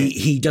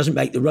 He doesn't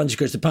make the runs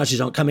because the passes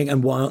aren't coming,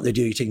 and why aren't they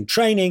doing it in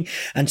training?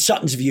 And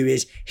Sutton's view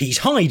is he's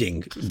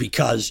hiding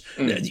because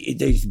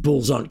these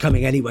balls aren't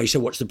coming anyway. So,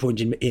 what's the point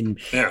in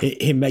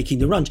him making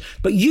the runs?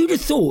 But you'd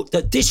have thought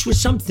that this was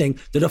something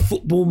that a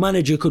football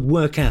manager could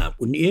work out,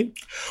 wouldn't you?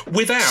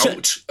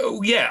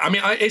 I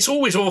mean, it's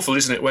always awful,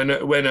 isn't it, when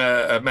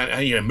a man,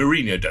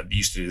 Mourinho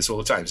used to do this all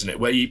the time, isn't it,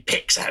 where he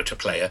picks out a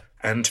player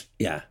and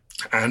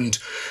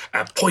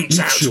points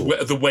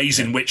out the ways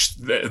in which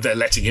they're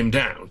letting him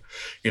down.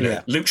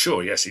 Luke Shaw,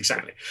 yes,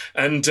 exactly.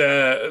 And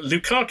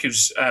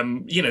Lukaku's,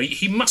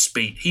 he must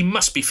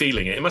be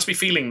feeling it. He must be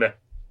feeling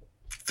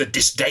the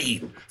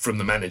disdain from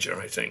the manager,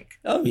 I think.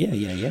 Oh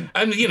yeah.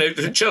 And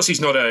Chelsea's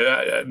not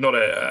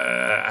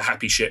a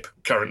happy ship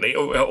currently,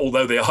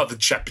 although they are the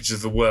champions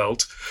of the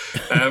world.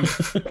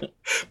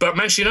 But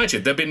Manchester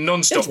United, there've been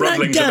non-stop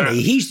rumblings about.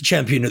 He's the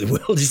champion of the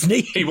world, isn't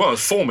he? He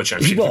was former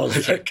champion. He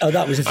was. Oh,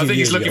 that was a few I think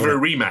years he's looking ago. for a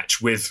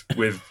rematch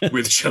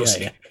with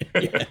Chelsea.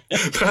 Yeah.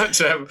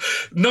 But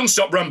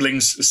non-stop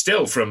rumblings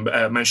still from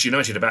Manchester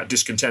United about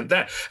discontent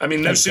there. I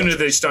mean, no sooner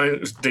they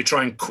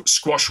try and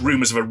squash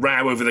rumours of a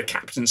row over the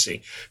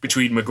captaincy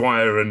between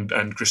Maguire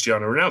and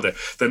Cristiano Ronaldo,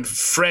 then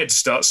Fred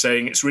starts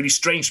saying it's really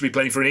strange to be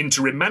playing for an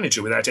interim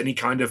manager without any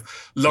kind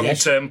of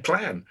long-term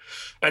plan.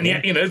 And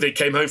yet, they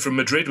came home from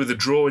Madrid with a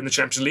draw in the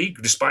Champions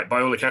League, despite,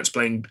 by all accounts,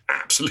 playing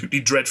absolutely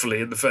dreadfully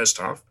in the first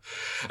half.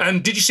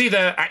 And did you see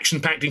their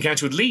action-packed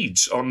encounter with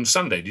Leeds on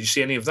Sunday? Did you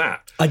see any of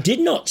that? I did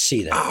not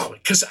see that. Oh,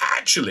 because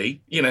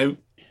actually,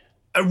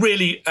 a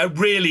really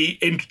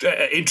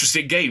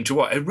interesting game to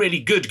watch, a really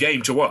good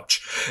game to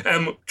watch,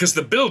 because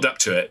the build-up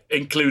to it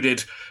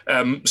included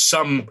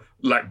some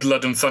like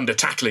blood and thunder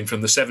tackling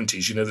from the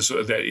 70s,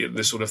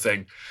 this sort of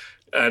thing,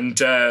 and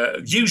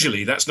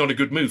usually that's not a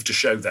good move to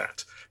show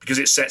that, because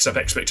it sets up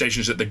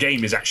expectations that the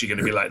game is actually going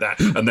to be like that,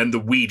 and then the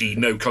weedy,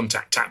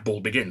 no-contact tap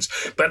ball begins.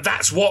 But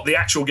that's what the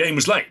actual game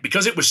was like,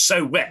 because it was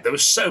so wet, there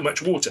was so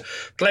much water.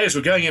 Players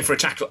were going in for a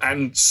tackle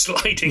and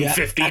sliding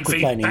 15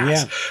 feet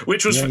past,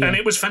 which was, and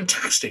it was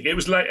fantastic. It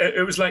was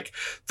like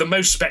the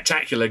most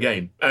spectacular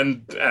game.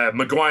 And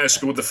Maguire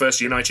scored the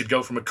first United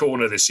goal from a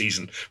corner this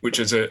season, which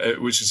is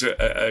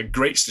a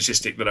great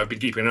statistic that I've been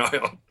keeping an eye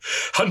on.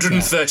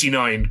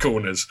 139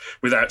 corners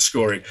without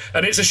scoring,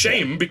 and it's a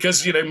shame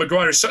because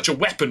Maguire is such a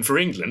weapon for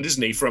England,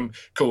 isn't he, from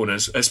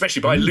corners,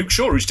 especially by Luke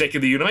Shaw, who's taken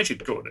the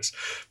United corners.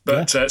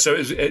 But so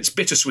it's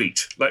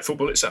bittersweet, like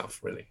football itself,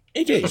 really.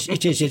 It is. And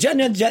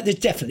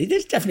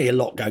there's definitely a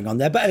lot going on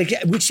there. But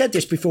again, we've said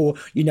this before.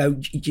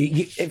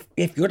 If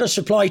you've got a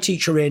supply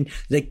teacher in,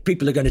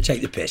 people are going to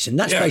take the piss, and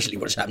that's basically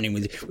what's happening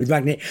with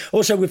Wagner.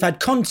 Also, we've had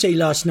Conte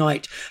last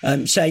night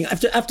saying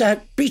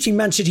after beating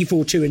Man City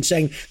 4-2 and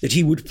saying that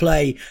he would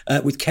play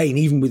with Kane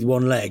even with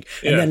one leg,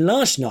 and then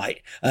last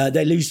night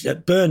they lose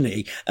at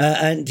Burnley,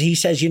 and he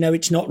says,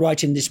 it's not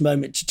right in this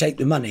moment to take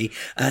the money,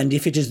 and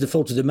if it is the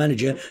fault of the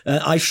manager,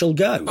 I shall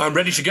go. I'm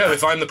ready to go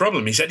if I'm the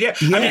problem, he said. I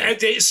mean,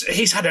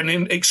 he's had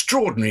an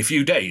extraordinary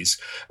few days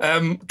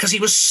because he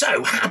was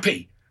so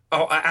happy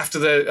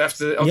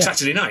on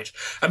Saturday night.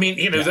 I mean,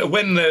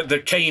 when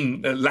the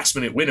Kane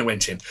last-minute winner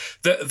went in,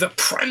 the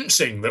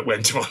prancing that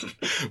went on.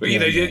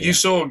 You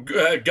saw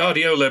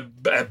Guardiola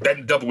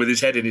bent double with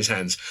his head in his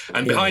hands,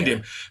 and behind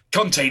him,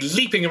 Conte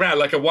leaping around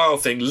like a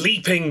wild thing,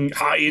 leaping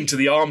high into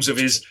the arms of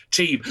his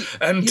team,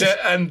 and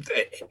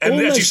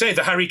as you say,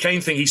 the Harry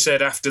Kane thing he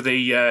said after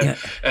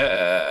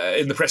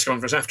in the press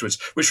conference afterwards,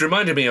 which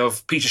reminded me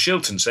of Peter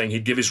Shilton saying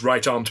he'd give his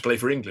right arm to play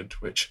for England,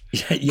 which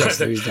yes,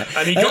 there is that.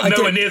 And he got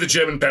nowhere near the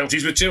German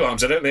penalties with two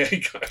arms. I don't think he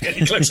got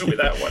any closer with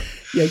that one.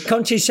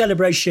 Conte's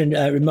celebration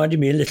reminded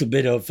me a little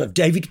bit of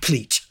David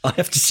Pleat. I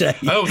have to say.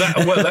 Oh,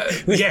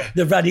 yeah.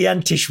 The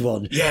Radiantish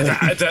one.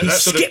 Yeah, that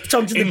sort skipped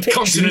of onto the pitch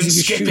incontinent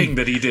skipping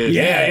that he did.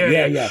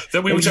 Yeah.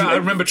 That I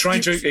remember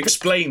trying to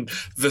explain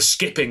the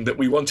skipping that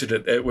we wanted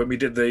when we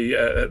did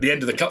at the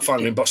end of the cup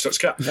final in Bostock's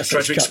Cup.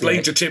 Tried to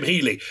explain to Tim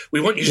Healy, we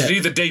want you to do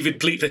the David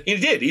Pleat thing. He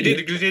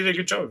did a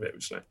good job of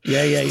it. So.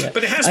 Yeah.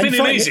 But it has been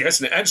amazing,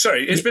 hasn't it? I'm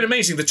sorry, it's been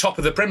amazing, the top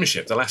of the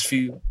Premiership the last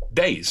few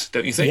days,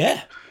 don't you think?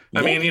 Yeah.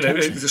 I mean,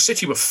 the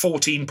City were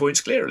 14 points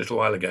clear a little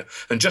while ago.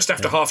 And just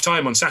after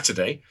half-time on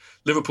Saturday,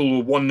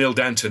 Liverpool were 1-0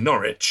 down to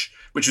Norwich,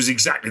 which was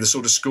exactly the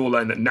sort of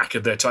scoreline that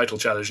knackered their title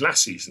challenge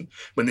last season,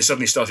 when they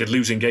suddenly started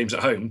losing games at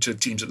home to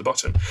teams at the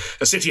bottom.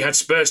 And City had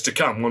Spurs to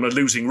come on a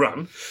losing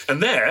run.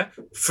 And there,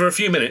 for a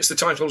few minutes, the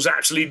title was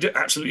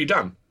absolutely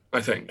done,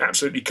 I think.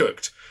 Absolutely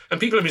cooked.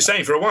 And people have been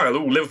saying for a while,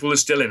 Liverpool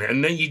is still in it.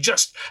 And then you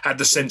just had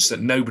the sense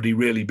that nobody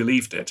really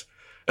believed it.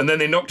 And then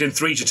they knocked in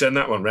 3 to turn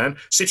that one round.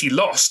 City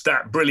lost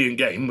that brilliant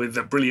game with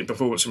a brilliant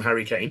performance from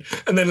Harry Kane.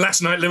 And then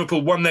last night,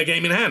 Liverpool won their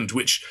game in hand,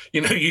 which,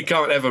 you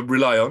can't ever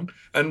rely on,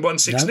 and won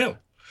 6-0. No.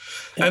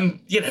 Yeah.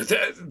 And,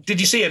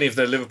 did you see any of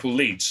the Liverpool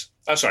leads?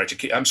 I'm sorry to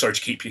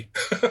keep you.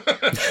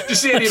 Did you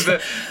see any of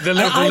the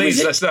Liverpool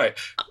leads last night?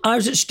 I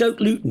was at Stoke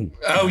Luton.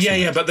 Oh,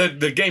 yeah, but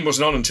the game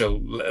wasn't on until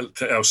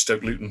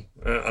Stoke Luton.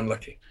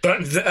 Unlucky.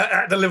 But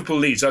at the Liverpool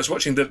leads, I was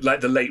watching the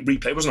late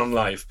replay. It wasn't on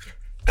live.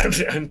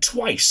 And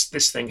twice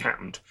this thing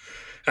happened.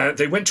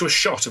 They went to a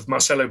shot of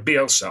Marcelo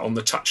Bielsa on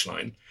the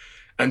touchline.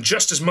 And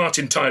just as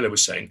Martin Tyler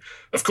was saying,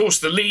 of course,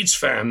 the Leeds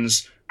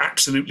fans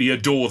absolutely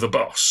adore the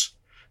boss.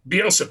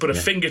 Bielsa put a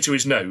finger to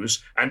his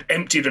nose and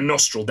emptied a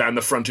nostril down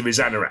the front of his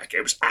anorak.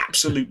 It was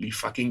absolutely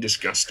fucking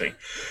disgusting.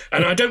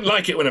 And I don't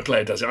like it when a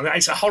player does it.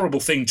 It's a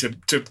horrible thing to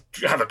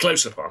have a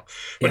close-up on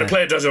when a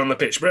player does it on the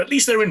pitch. But at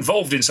least they're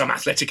involved in some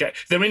athletic...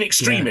 They're in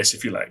extremis,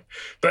 if you like.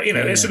 But,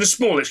 it's a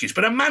small excuse.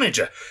 But a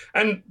manager.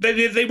 And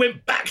they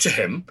went back to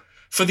him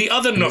for the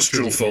other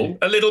nostril full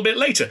a little bit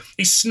later.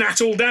 He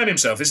snat all down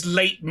himself, this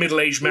late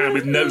middle-aged man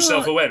with no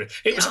self-awareness.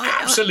 It was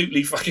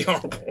absolutely fucking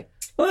horrible.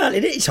 Well,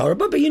 it is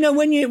horrible, but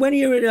when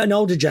you're an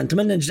older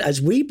gentleman, and as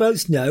we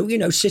both know,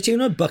 sitting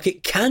on a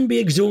bucket can be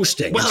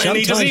exhausting. Well, and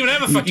he doesn't even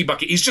have a fucking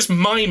bucket. He's just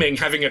miming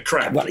having a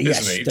crap,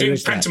 isn't he? Doing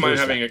pantomime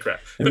having a crap.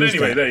 But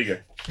anyway, there you go.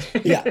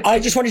 Yeah, I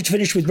just wanted to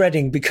finish with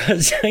Reading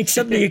because it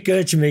suddenly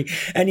occurred to me,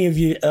 any of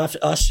you,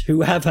 us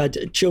who have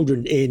had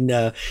children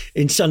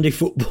in Sunday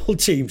football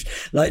teams,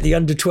 like the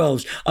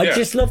under-12s, I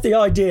just love the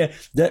idea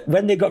that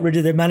when they got rid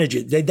of their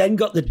manager, they then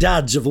got the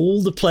dads of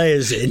all the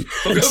players in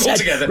and said,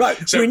 together. Right,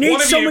 so we need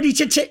somebody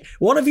to take,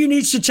 one of you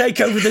needs to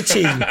take over the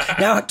team.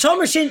 Now,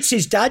 Thomas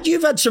Ince's dad,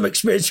 you've had some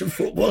experience in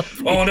football.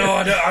 Oh, no,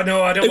 I don't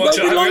want to. It won't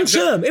be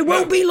long-term. It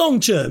won't be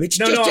long-term. It's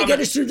just to get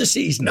us through the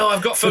season. No,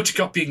 I've got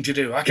photocopying to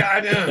do. I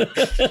know.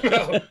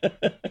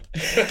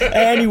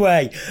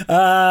 Anyway,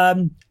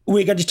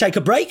 we're going to take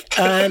a break,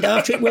 and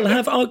after it we'll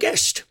have our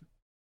guest.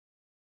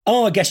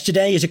 Our guest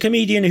today is a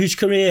comedian whose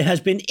career has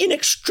been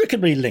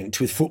inextricably linked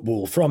with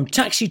football, from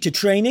Taxi to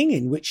Training,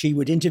 in which he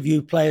would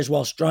interview players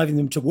whilst driving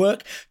them to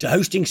work, to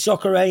hosting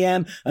Soccer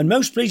AM, and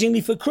most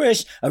pleasingly for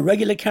Chris, a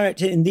regular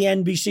character in the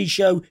NBC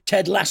show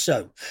Ted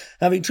Lasso.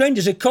 Having trained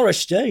as a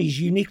chorister, he's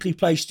uniquely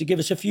placed to give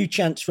us a few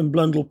chants from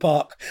Blundell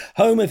Park,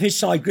 home of his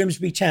side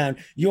Grimsby Town.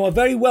 You are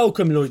very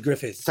welcome, Lloyd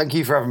Griffith. Thank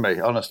you for having me,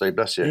 honestly,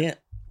 bless you. Yeah.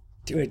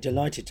 We're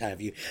delighted to have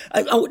you.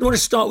 I want to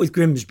start with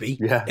Grimsby,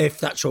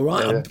 if that's all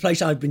right. A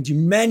place I've been to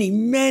many,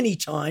 many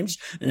times,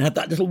 and had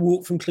that little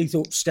walk from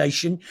Cleethorpes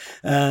Station,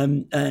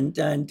 and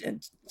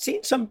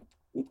seen some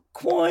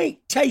quite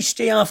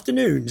tasty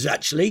afternoons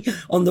actually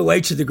on the way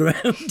to the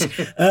ground.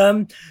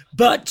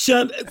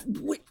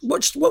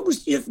 What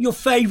was your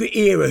favourite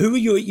era? Who were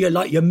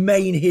your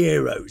main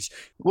heroes?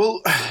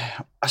 Well,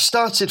 I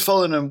started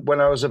following them when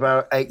I was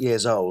about 8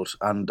 years old,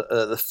 and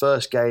the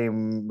first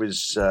game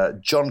was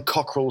John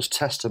Cockerell's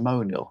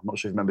testimonial. I'm not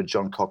sure if you remember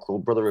John Cockerell,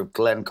 brother of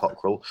Glenn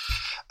Cockerell.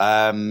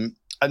 And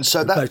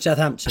so that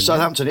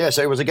Southampton, yeah.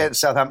 So it was against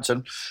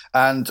Southampton,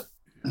 and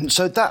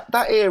so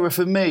that era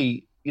for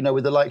me,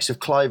 with the likes of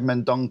Clive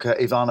Mendonca,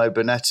 Ivano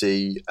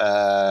Bonetti,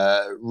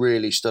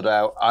 really stood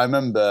out. I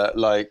remember,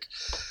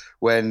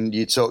 when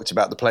you talked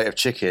about the plate of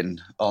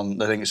chicken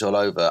on I Think It's All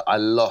Over, I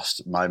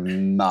lost my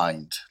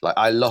mind.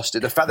 I lost it.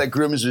 The fact that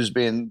Grimsby was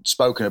being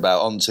spoken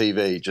about on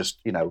TV, just,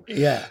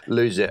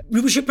 lose it.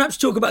 We should perhaps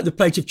talk about the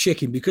plate of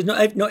chicken, because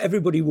not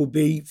everybody will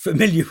be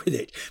familiar with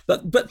it.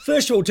 But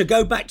first of all, to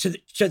go back to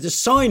the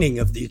signing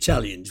of the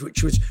Italians,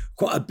 which was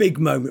quite a big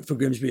moment for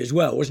Grimsby as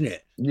well, wasn't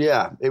it?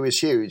 Yeah, it was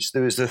huge.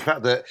 There was the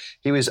fact that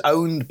he was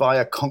owned by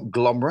a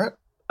conglomerate,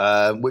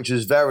 which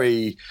was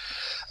very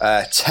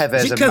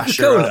Tevez and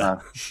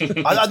Mascherano.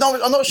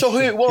 I'm not sure who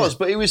it was,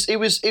 but it was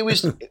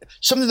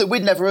something that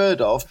we'd never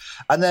heard of.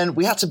 And then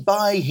we had to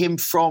buy him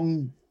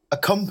from a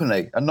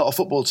company and not a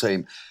football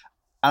team.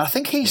 And I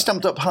think he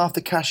stamped up half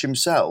the cash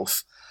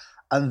himself.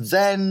 And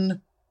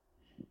then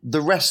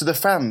the rest of the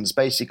fans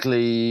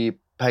basically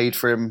paid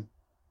for him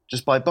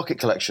just by bucket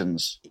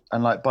collections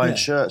and buying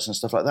shirts and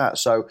stuff like that.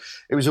 So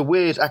it was a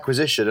weird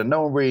acquisition, and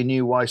no one really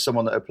knew why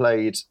someone that had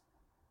played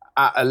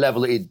at a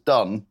level that he'd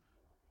done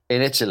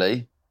in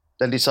Italy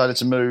then decided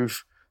to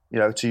move,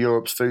 to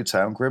Europe's food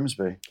town,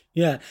 Grimsby.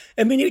 Yeah.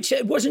 I mean,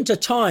 it wasn't a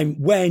time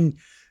when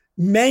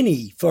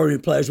many foreign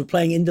players were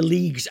playing in the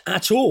leagues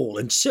at all,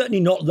 and certainly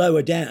not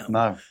lower down.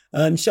 No.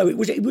 So it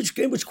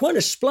was quite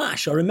a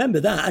splash. I remember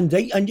that, and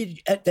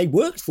they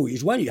worked for you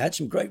as well. You had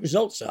some great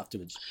results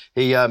afterwards.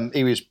 He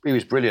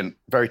was brilliant,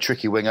 very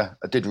tricky winger.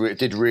 Did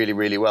really,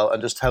 really well,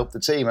 and just helped the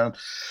team. And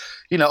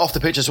off the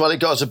pitch as well, it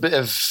got us a bit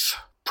of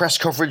press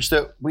coverage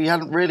that we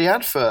hadn't really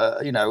had for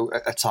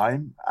a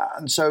time.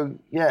 And so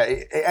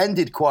it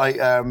ended quite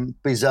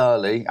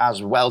bizarrely,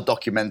 as well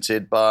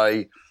documented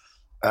by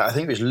I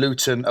think it was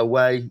Luton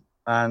away,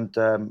 and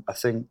I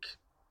think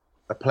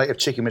a plate of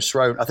chicken was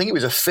thrown. I think it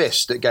was a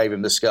fist that gave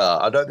him the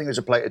scar. I don't think it was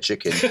a plate of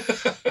chicken.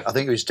 I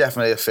think it was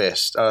definitely a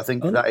fist. And I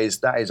think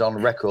that is on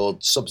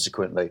record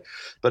subsequently.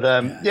 But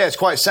it's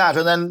quite sad.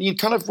 And then you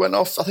kind of went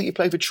off. I think you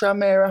played for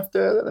Tranmere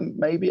after, and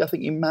maybe I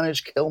think you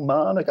managed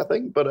Kilmarnock, I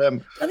think. But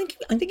I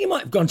think you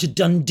might have gone to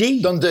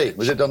Dundee.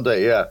 Was it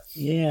Dundee? Yeah.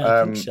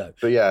 Yeah, I think so.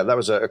 But yeah, that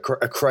was a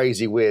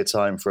crazy, weird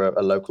time for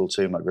a local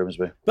team like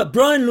Grimsby. But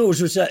Brian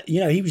Laws was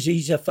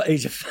he's a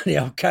funny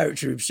old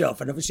character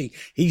himself, and obviously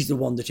he's the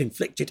one that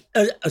inflicted,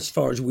 as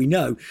far as we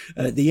know,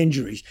 the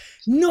injuries.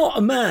 Not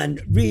a man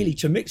really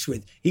to mix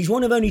with. He's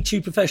one of only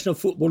 2 professional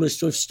footballers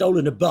to have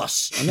stolen a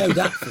bus. I know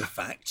that for a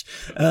fact.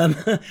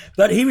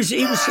 But he's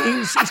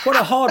quite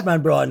a hard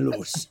man, Brian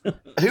Laws.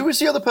 Who was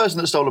the other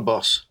person that stole a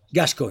bus?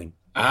 Gascoigne.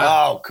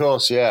 Oh, of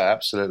course, yeah,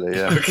 absolutely,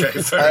 yeah. Okay,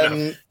 fair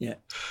enough. Yeah.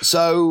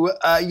 So,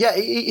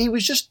 he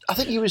was just. I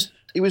think he was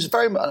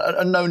very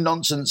a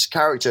no-nonsense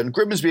character, and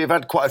Grimsby have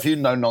had quite a few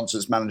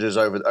no-nonsense managers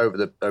over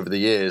the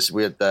years.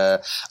 We had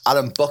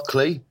Alan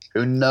Buckley,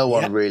 who no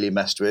one really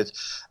messed with,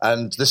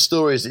 and the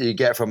stories that you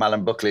get from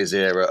Alan Buckley's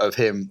era of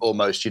him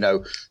almost,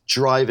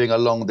 driving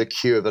along the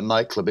queue of a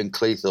nightclub in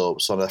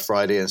Cleethorpes on a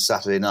Friday and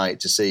Saturday night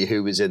to see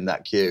who was in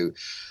that queue,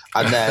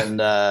 and then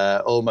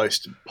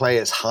almost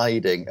players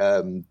hiding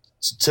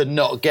to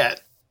not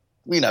get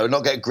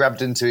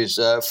grabbed into his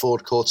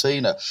Ford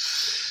Cortina.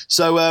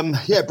 So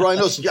Brian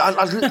Laws.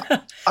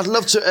 I'd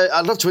love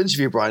to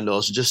interview Brian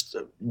Laws and just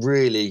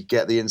really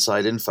get the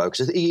inside info,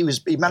 because he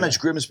managed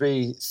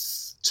Grimsby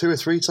 2 or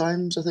 3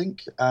 times, I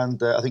think,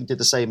 and I think did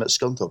the same at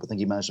Scunthorpe. I think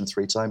he managed them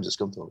 3 times at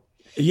Scunthorpe.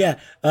 Yeah,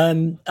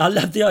 I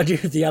love the idea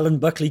of the Alan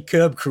Buckley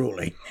curb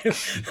crawling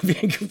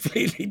being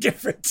completely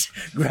different,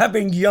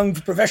 grabbing young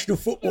professional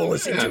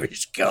footballers into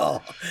his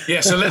car.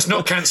 Yeah, so let's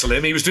not cancel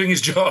him. He was doing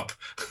his job.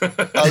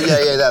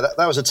 That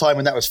was a time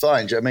when that was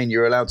fine. Do you know what I mean?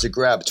 You're allowed to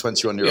grab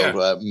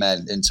 21-year-old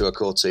men into a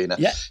Cortina.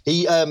 Yeah.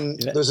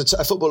 There was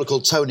a footballer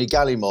called Tony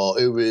Gallimore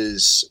who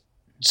was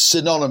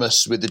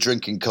synonymous with the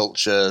drinking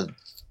culture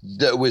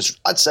that was,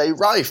 I'd say,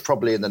 rife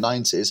probably in the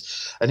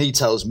 90s. And he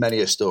tells many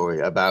a story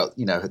about,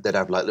 they'd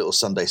have like little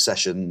Sunday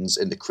sessions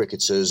in the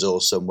Cricketers or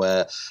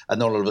somewhere.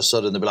 And then all of a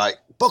sudden they'd be like,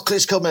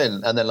 Buckley's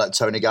coming. And then like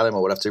Tony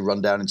Gallimore would have to run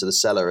down into the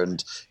cellar,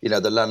 and,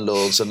 the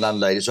landlords and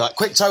landladies were like,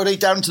 quick, Tony,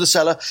 down into the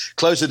cellar,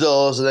 close the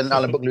doors. And then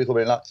Alan Buckley would come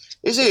in like,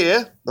 is he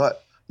here? Like,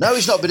 no,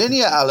 he's not been in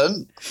yet,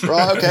 Alan.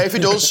 Right, okay, if he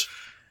does,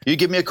 you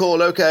give me a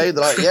call, okay?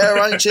 They're like, yeah,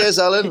 right, cheers,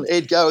 Alan.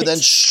 He'd go and then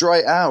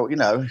straight out,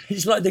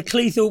 It's like the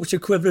Cleethorpes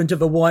equivalent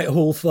of a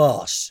Whitehall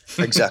farce.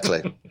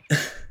 Exactly.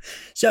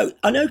 So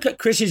I know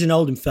Chris is an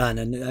Oldham fan,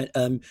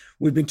 and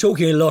we've been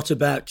talking a lot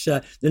about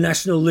the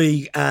National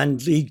League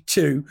and League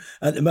Two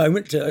at the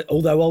moment,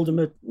 although Oldham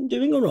are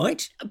doing all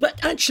right.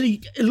 But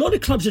actually, a lot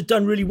of clubs have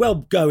done really well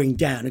going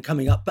down and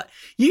coming up. But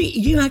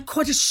you had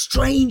quite a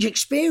strange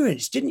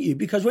experience, didn't you?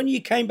 Because when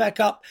you came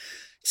back up,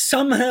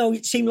 somehow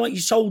it seemed like you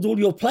sold all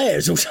your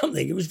players or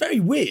something. It was very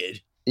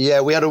weird.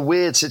 Yeah, we had a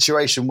weird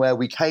situation where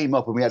we came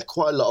up and we had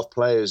quite a lot of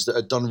players that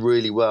had done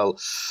really well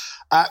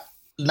at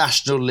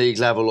National League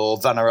level or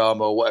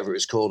Vanarama or whatever it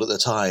was called at the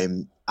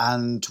time,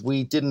 and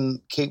we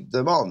didn't keep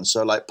them on.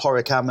 So like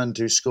Porrick Hammond,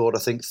 who scored, I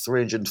think,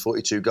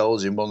 342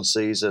 goals in one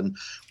season,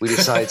 we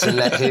decided to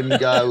let him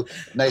go.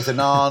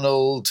 Nathan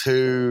Arnold,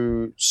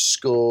 who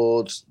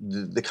scored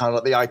the kind of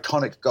like the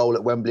iconic goal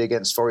at Wembley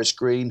against Forest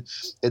Green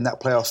in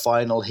that playoff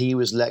final, he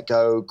was let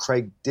go.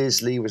 Craig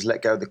Disley was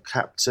let go, the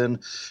captain.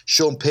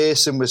 Sean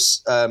Pearson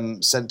was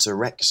sent to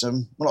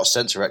Wrexham. Well, not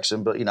sent to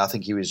Wrexham, but, I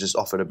think he was just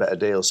offered a better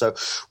deal. So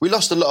we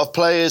lost a lot of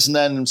players, and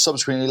then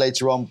subsequently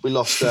later on, we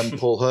lost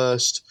Paul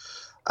Hurst.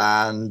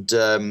 And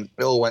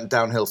it all went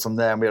downhill from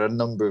there. And we had a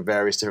number of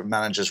various different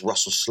managers: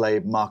 Russell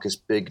Slade, Marcus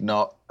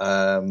Bignot,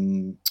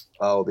 the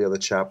other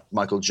chap,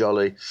 Michael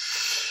Jolly,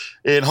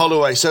 Ian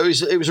Holloway. So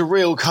it was a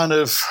real kind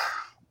of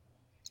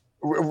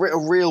a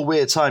real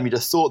weird time. You'd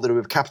have thought that it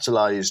would have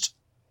capitalised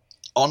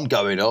on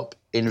going up,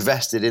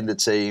 invested in the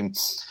team,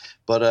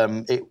 but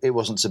it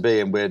wasn't to be.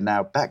 And we're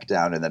now back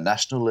down in the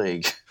National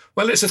League.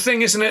 Well, it's a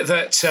thing, isn't it,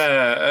 that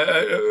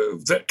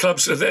that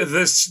clubs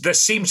there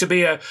seems to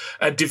be a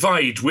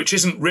divide, which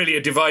isn't really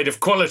a divide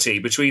of quality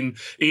between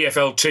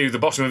EFL2, the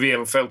bottom of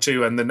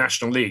EFL2, and the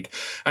National League.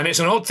 And it's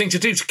an odd thing to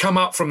do, to come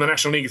up from the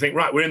National League and think,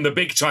 right, we're in the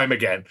big time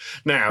again.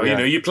 Now,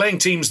 you're playing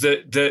teams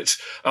that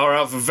are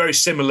of a very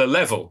similar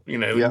level.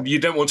 You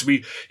don't want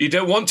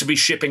to be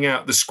shipping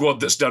out the squad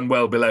that's done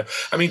well below.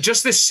 I mean,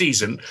 just this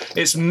season,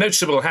 it's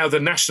noticeable how the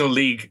National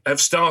League have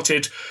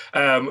started,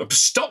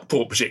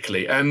 Stockport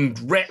particularly, and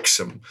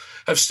Wrexham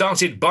have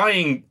started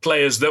buying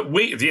players that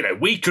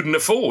we couldn't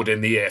afford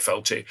in the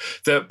EFL2.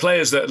 The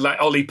players that, like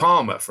Ollie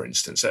Palmer, for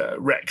instance,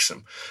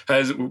 Wrexham,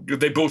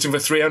 they bought him for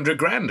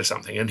 $300,000 or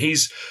something, and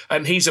he's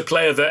a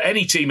player that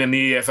any team in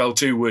the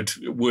EFL2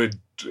 would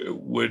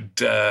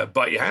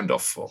bite your hand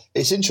off for.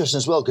 It's interesting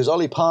as well because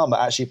Ollie Palmer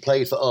actually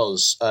played for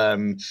us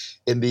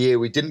in the year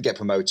we didn't get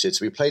promoted.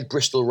 So we played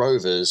Bristol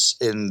Rovers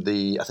in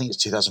I think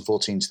it's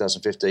 2014,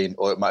 2015,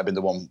 or it might have been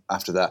the one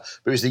after that.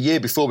 But it was the year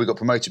before we got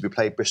promoted. We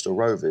played Bristol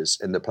Rovers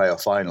in the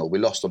playoff final. We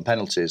lost on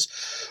penalties.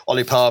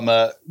 Ollie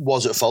Palmer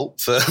was at fault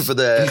for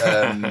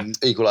their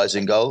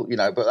equalising goal,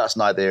 but that's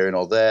neither here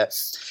nor there.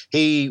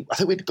 I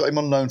think we'd got him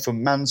on loan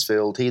from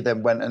Mansfield. He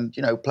then went and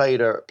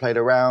played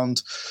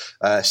around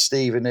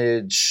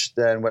Stevenage,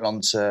 then went on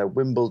to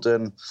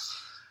Wimbledon.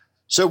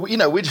 So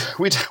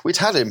we'd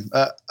had him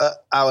at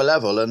our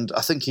level, and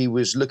I think he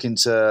was looking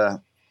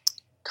to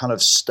kind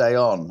of stay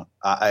on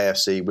at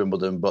AFC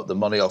Wimbledon, but the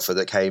money offer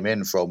that came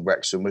in from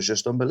Wrexham was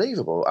just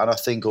unbelievable. And I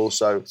think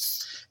also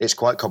it's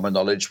quite common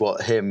knowledge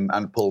what him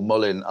and Paul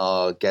Mullin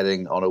are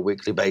getting on a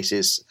weekly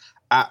basis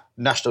at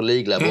National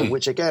League level,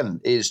 which again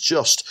is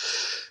just...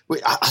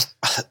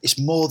 it's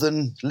more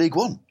than League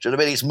One. Do you know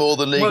what I mean? It's more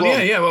than League One.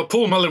 Yeah. Well,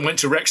 Paul Mullin went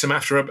to Wrexham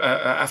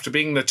after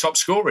being the top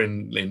scorer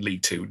in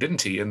League Two,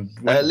 didn't he? And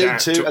League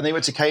Two, and they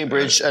went to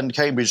Cambridge, and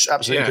Cambridge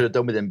absolutely could have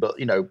done with him, but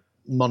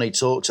money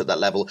talks at that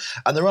level.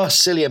 And there are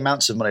silly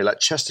amounts of money, like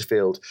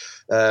Chesterfield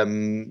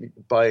buying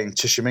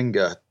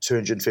Tishaminga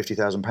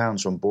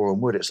 £250,000 from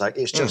Boreham Wood.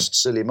 It's just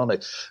silly money.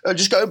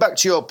 Just going back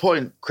to your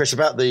point, Chris,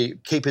 about the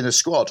keeping the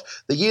squad.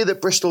 The year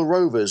that Bristol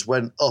Rovers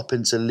went up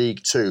into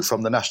League Two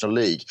from the National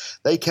League,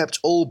 they kept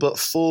all but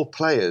 4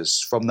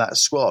 players from that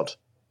squad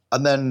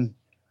and then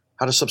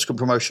had a subsequent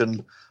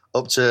promotion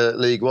up to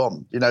League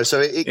One. So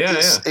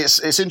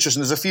it's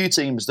interesting. There's a few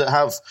teams that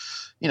have...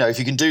 if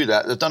you can do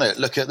that, they've done it.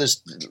 Look at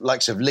this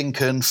likes of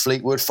Lincoln,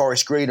 Fleetwood,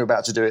 Forest Green are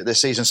about to do it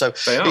this season. So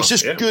it's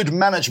just good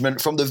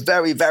management from the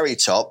very, very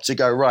top to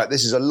go, right,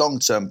 this is a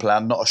long-term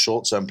plan, not a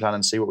short-term plan,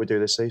 and see what we do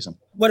this season.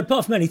 Well,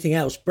 apart from anything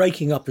else,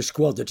 breaking up a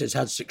squad that has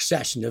had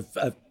success and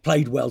have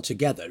played well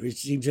together, it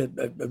seems a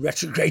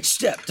retrograde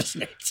step,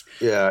 doesn't it?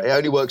 Yeah, it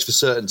only works for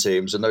certain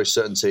teams, and those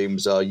certain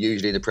teams are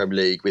usually in the Premier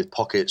League with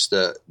pockets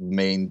that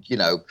mean,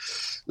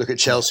 look at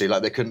Chelsea,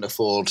 like they couldn't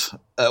afford,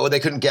 they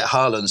couldn't get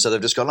Haaland, so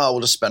they've just gone, we'll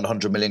just spend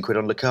 100 million quid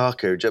on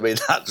Lukaku. Do you know what I mean?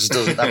 That just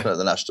doesn't happen at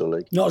the National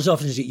League. Not as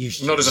often as it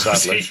used to. Not as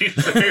often as it used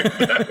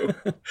to,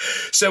 no.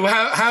 So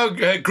how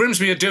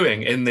Grimsby are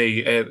doing in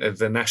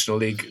the National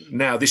League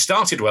now? They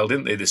started well,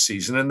 didn't they, this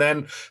season? And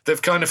then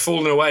they've kind of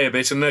fallen away a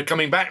bit and they're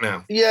coming back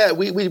now. Yeah,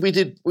 we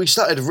did. We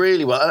started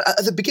really well.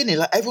 At the beginning,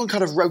 everyone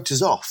kind of wrote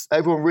us off.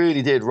 Everyone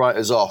really did write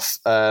us off.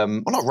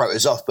 Well, not wrote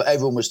us off, but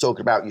everyone was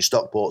talking about your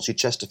Stockports, your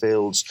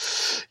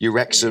Chesterfields, your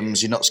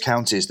Wrexhams, your Notts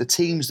Counties, the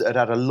teams that had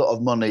had a lot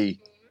of money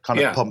kind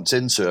of pumped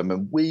into them.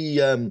 And we,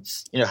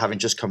 having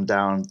just come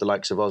down, the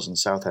likes of us and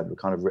Southend were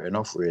kind of written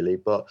off really,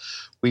 but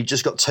we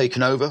just got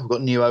taken over. We've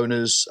got new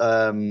owners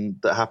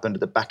that happened at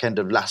the back end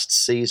of last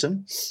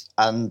season,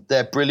 and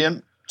they're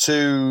brilliant.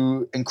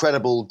 2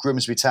 incredible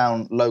Grimsby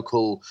Town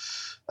local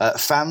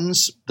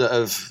fans that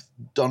have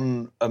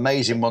done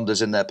amazing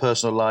wonders in their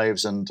personal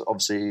lives and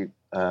obviously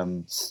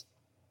earned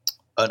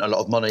a lot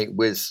of money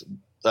with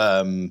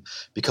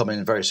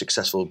becoming very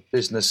successful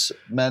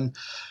businessmen.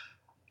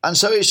 And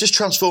so it's just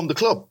transformed the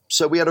club.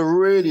 So we had a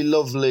really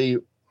lovely,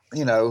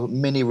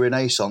 mini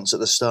renaissance at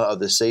the start of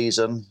the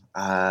season,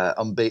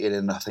 unbeaten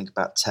in, I think,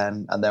 about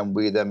 10. And then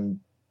we didn't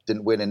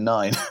win in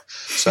 9.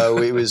 So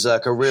it was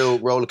like a real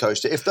roller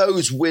coaster. If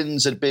those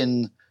wins had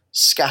been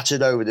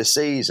scattered over the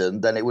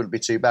season, then it wouldn't be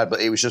too bad. But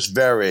it was just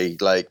very,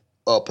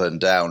 up and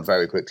down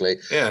very quickly.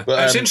 Yeah,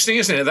 but it's interesting,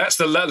 isn't it? That's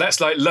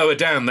like lower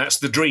down. That's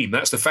the dream.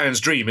 That's the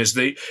fan's dream. Is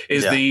the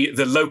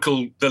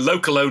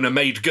local owner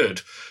made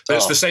good?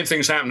 That's the same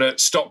thing's happened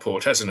at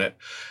Stockport, hasn't it?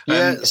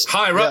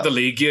 Higher up the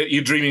league,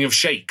 you're dreaming of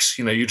sheikhs.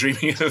 You're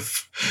dreaming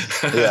of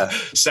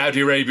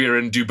Saudi Arabia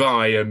and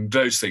Dubai and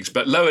those things.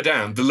 But lower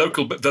down,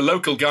 the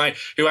local guy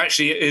who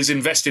actually is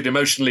invested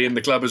emotionally in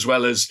the club as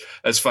well as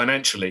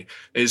financially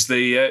is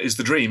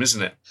the dream,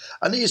 isn't it?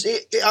 And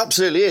it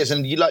absolutely is.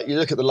 And you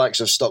look at the likes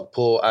of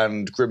Stockport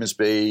and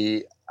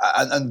Grimsby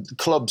and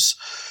clubs.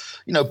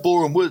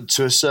 Boreham Wood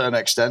to a certain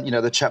extent.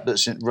 The chap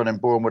that's running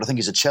Boreham Wood, I think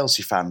he's a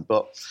Chelsea fan,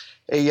 but.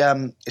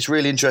 It's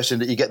really interesting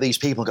that you get these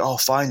people and go,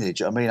 finally,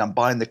 do you know what I mean? I'm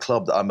buying the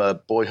club that I'm a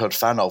boyhood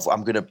fan of.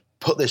 I'm going to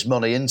put this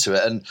money into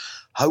it. And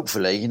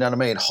hopefully, you know what I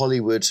mean,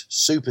 Hollywood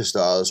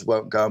superstars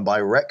won't go and buy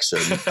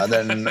Wrexham and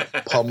then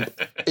pump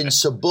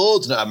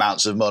insubordinate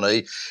amounts of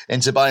money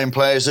into buying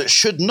players that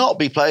should not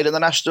be played in the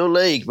National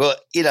League.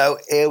 But,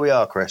 here we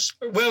are, Chris.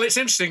 Well, it's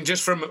interesting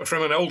just from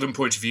an Oldham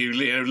point of view,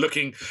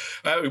 looking,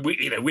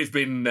 we've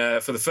been,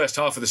 for the first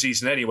half of the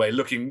season anyway,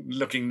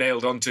 looking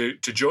nailed on to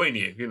join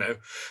you,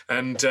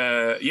 and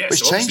yes.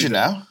 It's changing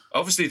now.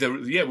 Obviously,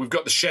 we've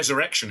got the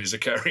Shesurrection is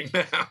occurring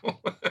now.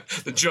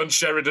 The John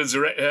Sheridan's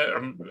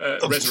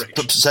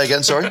resurrection. Say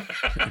again, sorry.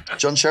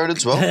 John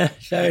Sheridan's what?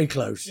 Very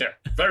close. Yeah,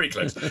 very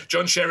close.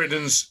 John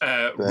Sheridan's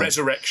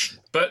resurrection.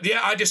 But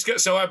yeah, I've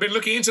been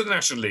looking into the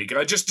National League, and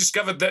I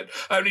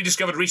only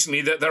discovered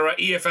recently that there are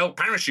EFL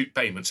parachute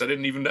payments. I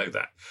didn't even know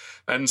that.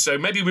 And so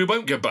maybe we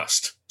won't go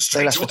bust.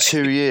 They last for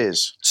 2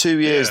 years. 2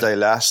 years they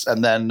last,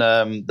 and then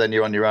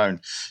you're on your own.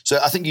 So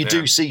I think you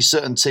do see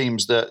certain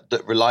teams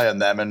that rely on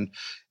them, and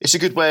it's a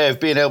good way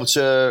of being able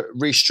to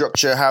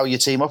restructure how your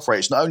team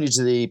operates. Not only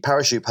do the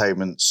parachute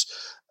payments,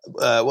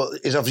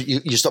 it's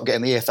obviously you stop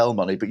getting the EFL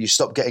money, but you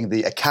stop getting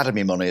the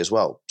academy money as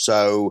well.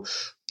 So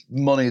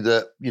money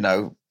that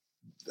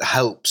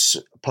helps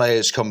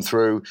players come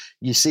through.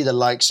 You see the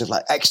likes of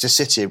like Exeter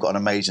City have got an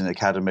amazing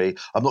academy.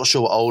 I'm not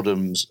sure what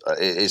Oldham's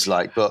is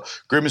like, but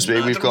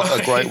Grimsby, we've got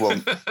a great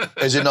one.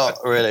 Is it not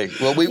really?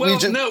 Well,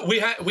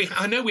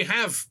 I know we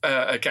have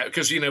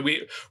because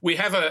we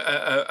have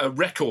a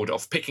record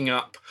of picking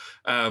up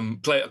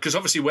player, because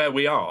obviously where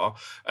we are,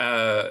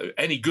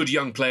 any good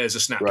young players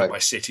are snapped up by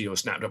City or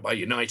snapped up by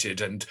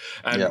United, and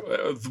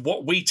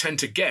what we tend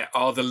to get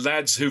are the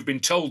lads who've been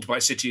told by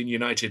City and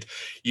United,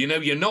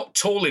 you're not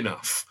tall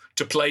enough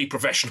to play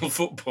professional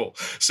football.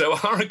 So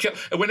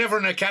whenever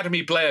an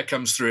academy player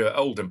comes through at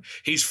Oldham,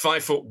 he's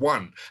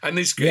 5'1", and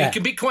he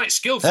can be quite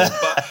skillful.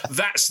 But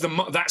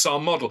that's our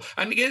model.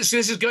 And this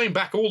is going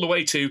back all the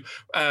way to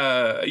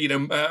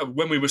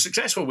when we were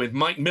successful with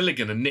Mike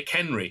Milligan and Nick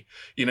Henry.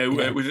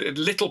 With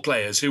little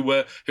players who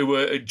were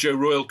Joe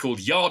Royle called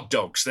yard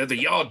dogs. They're the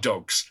yard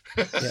dogs,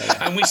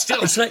 and we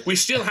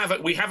still have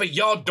a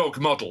yard dog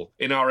model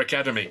in our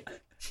academy.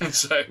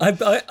 So.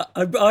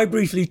 I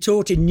briefly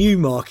taught in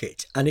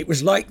Newmarket, and it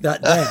was like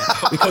that there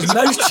because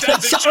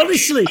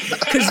honestly,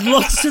 because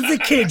lots of the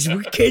kids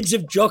were kids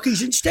of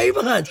jockeys and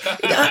stable hands.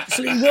 It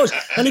absolutely was,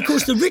 and of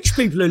course the rich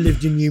people who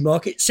lived in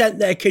Newmarket sent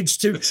their kids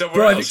to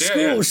private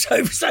schools. So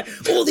it was like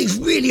all these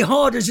really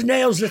hard as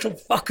nails little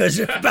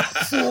fuckers about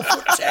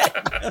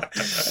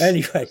 4'10".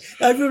 Anyway,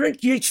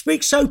 you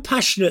speak so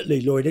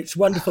passionately, Lloyd. It's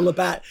wonderful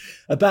about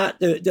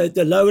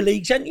the lower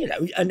leagues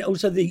and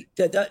also the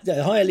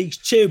higher leagues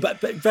too, but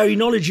very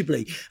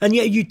knowledgeably. And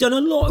you've done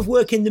a lot of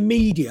work in the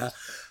media,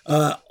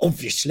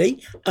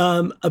 obviously,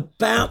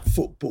 about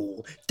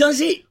football. Does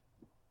it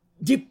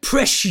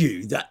depress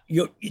you that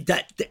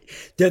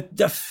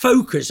the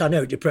focus? I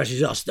know it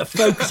depresses us. The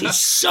focus is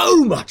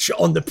so much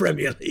on the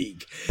Premier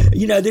League,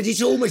 that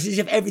it's almost as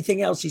if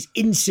everything else is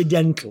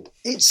incidental.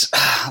 It's,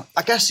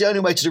 I guess, the only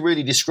way to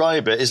really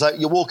describe it is like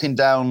you're walking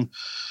down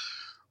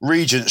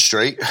Regent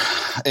Street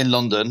in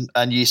London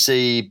and you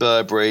see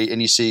Burberry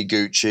and you see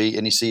Gucci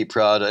and you see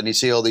Prada and you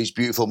see all these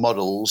beautiful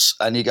models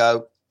and you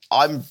go,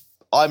 I'm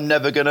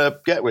never going to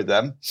get with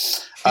them.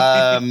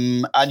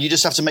 And you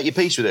just have to make your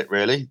peace with it,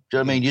 really. Do you know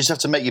what I mean? You just have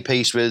to make your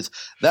peace with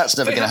that's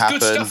never going to happen.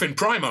 They have good stuff in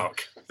Primark.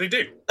 They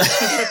do.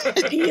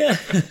 Yeah.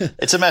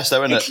 It's a mess,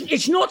 though, isn't it?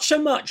 It's not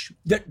so much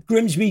that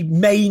Grimsby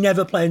may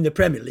never play in the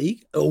Premier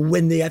League or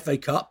win the FA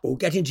Cup or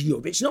get into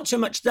Europe. It's not so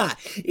much that.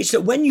 It's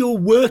that when you're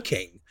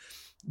working,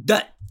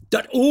 that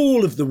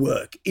all of the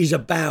work is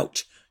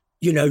about,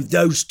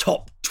 those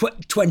top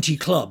 20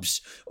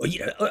 clubs. Or,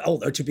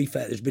 although to be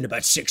fair, there's been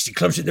about 60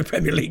 clubs in the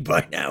Premier League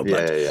by now.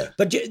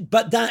 But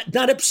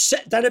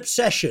that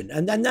obsession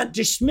and then that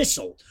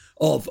dismissal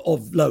of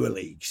lower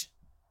leagues.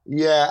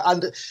 Yeah,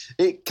 and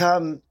it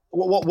can.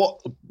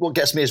 What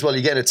gets me as well?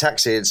 You get in a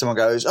taxi and someone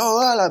goes,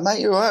 "Oh, hello,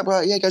 mate, you all right?"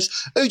 Well, yeah, he goes,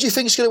 "Who do you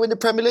think is going to win the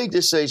Premier League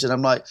this season?"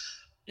 I'm like,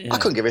 I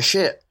couldn't give a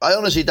shit. I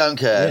honestly don't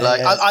care.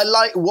 I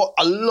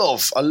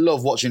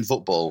love watching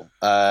football,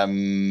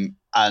 and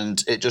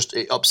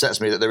it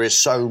upsets me that there is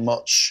so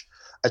much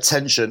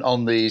attention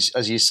on these,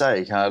 as you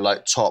say, kind of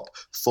like top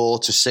 4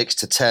 to 6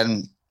 to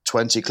 10,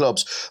 20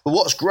 clubs. But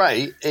what's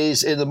great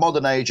is in the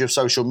modern age of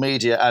social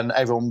media and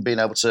everyone being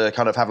able to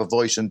kind of have a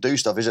voice and do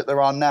stuff is that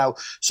there are now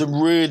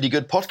some really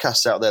good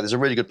podcasts out there. There's a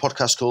really good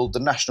podcast called The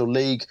National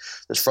League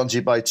that's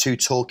fronted by 2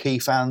 Torquay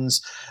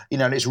fans,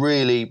 and it's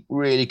really,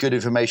 really good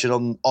information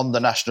on the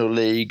National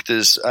League.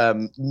 There's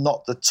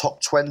Not the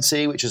Top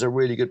 20, which is a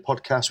really good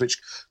podcast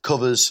which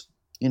covers,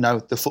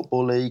 the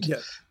Football League. Yeah.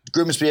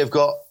 Grimsby have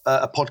got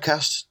a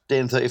podcast,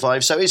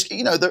 DN35. So it's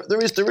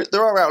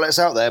there are outlets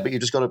out there, but you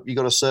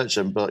got to search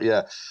them. But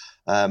yeah,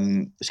 it's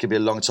going to be a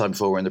long time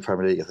before we're in the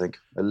Premier League. I think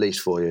at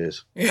least 4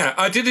 years. Yeah,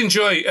 I did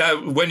enjoy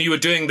when you were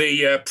doing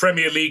the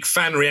Premier League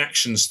fan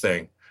reactions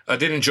thing. I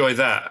did enjoy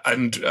that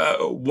and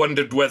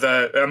wondered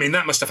whether,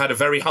 that must have had a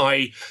very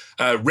high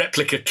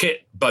replica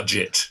kit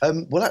budget.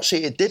 Well,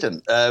 actually, it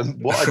didn't.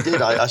 What I did,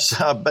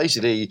 I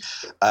basically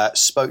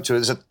spoke to,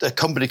 there's a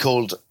company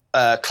called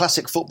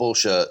classic football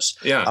shirts.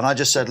 Yeah. And I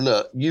just said,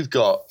 look, you've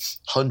got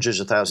hundreds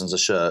of thousands of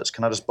shirts.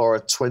 Can I just borrow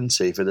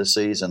 20 for the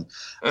season?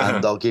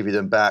 And I'll give you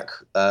them back,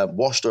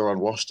 washed or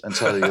unwashed,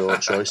 entirely your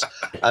choice.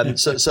 And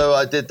so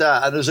I did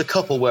that. And there was a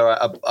couple where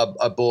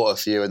I bought a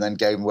few and then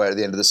gave them away at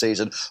the end of the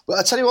season. But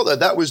I tell you what, though,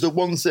 that was the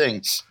one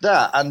thing.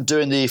 That and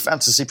doing the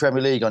Fantasy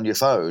Premier League on your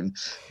phone,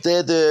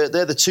 they're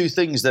the two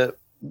things that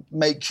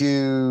make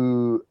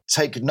you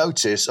take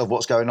notice of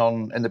what's going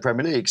on in the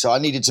Premier League. So I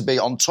needed to be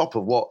on top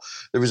of what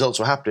the results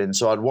were happening.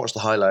 So I'd watch the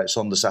highlights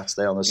on the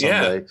Saturday, on the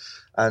Sunday,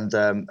 and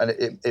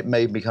it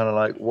made me kind of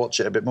like watch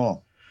it a bit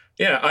more.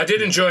 Yeah, I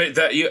did enjoy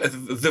that.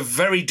 The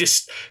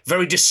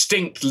very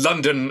distinct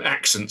London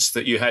accents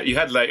that you had. You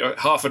had like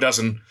half a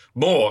dozen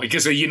more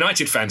because a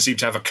United fan seemed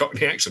to have a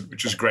Cockney accent,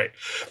 which was great.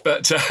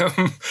 But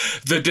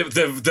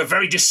the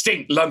very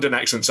distinct London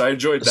accents, I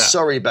enjoyed that.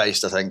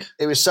 Surrey-based, I think.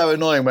 It was so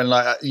annoying when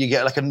like you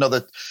get like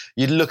another.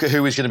 You look at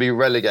who was going to be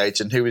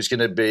relegated and who was going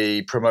to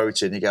be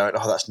promoted, and you go,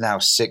 "Oh, that's now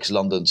 6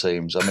 London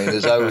teams." I mean,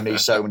 there's only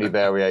so many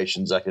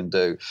variations I can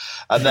do.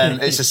 And then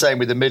it's the same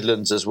with the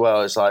Midlands as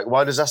well. It's like,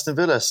 why does Aston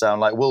Villa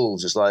sound like Wolves?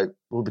 It's like,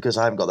 well, because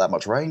I haven't got that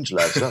much range,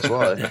 lads. That's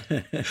why.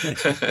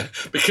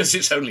 Because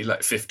it's only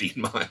like 15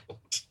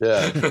 miles.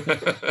 Yeah.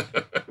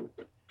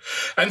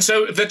 And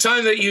so the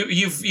time that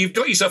you've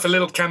got yourself a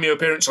little cameo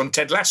appearance on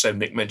Ted Lasso,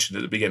 Nick mentioned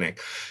at the beginning.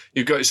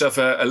 You've got yourself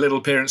a little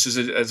appearance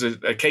as an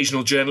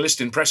occasional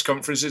journalist in press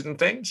conferences and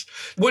things.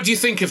 What do you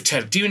think of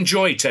Ted? Do you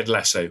enjoy Ted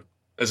Lasso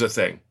as a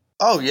thing?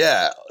 Oh,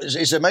 yeah.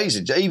 It's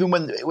amazing. Even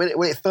when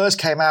it first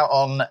came out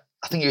on,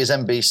 I think it was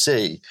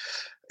NBC,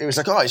 it was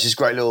like, oh, it's this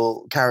great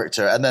little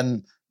character. And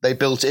then they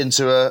built it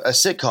into a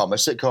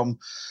sitcom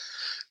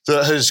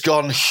that has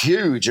gone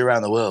huge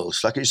around the world.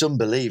 Like, it's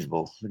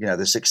unbelievable, you know,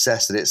 the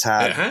success that it's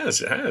had. It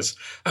has.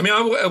 I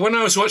mean, when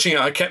I was watching it,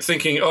 I kept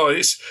thinking, oh,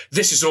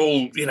 this is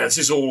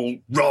all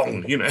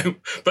wrong, you know.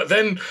 But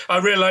then I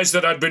realised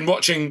that I'd been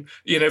watching,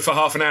 you know, for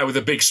half an hour with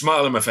a big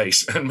smile on my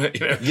face, and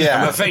and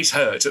my face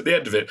hurt at the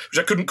end of it, which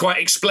I couldn't quite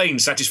explain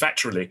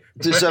satisfactorily.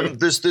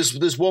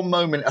 There's one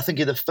moment, I think,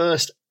 in the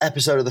first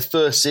episode of the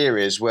first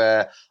series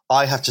where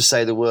I have to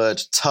say the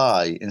word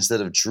tie instead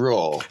of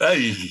draw.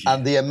 Hey.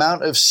 And the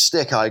amount of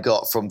stick I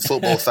got from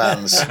football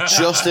fans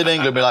just in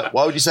England, be like,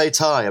 why would you say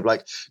tie? I'm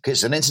like, because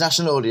it's an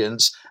international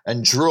audience,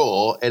 and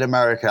draw in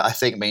America, I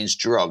think, means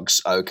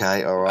drugs.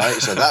 Okay, all right.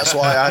 So that's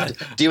why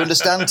do you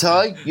understand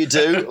tie? You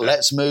do?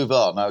 Let's move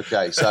on.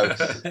 Okay. So,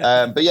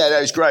 but yeah, no,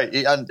 it's great.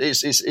 And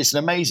it's an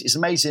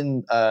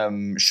amazing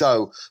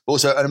show, but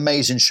also an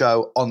amazing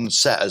show on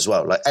set as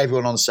well. Like,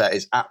 everyone on set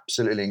is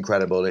absolutely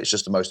incredible. It's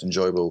just the most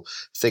enjoyable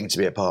thing to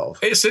be a part of.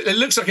 It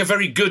looks like a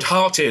very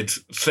good-hearted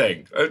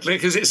thing,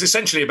 because it's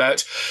essentially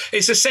about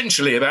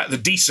the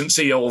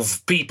decency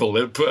of people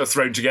that are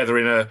thrown together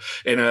in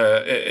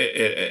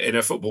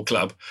a football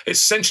club.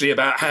 It's essentially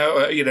about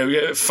how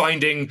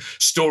finding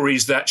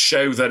stories that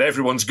show that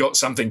everyone's got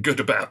something good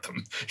about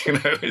them. You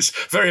know, it's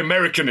very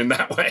American in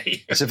that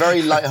way. It's a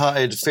very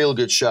light-hearted,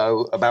 feel-good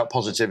show about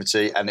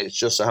positivity, and it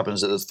just so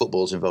happens that there's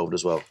football's involved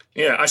as well.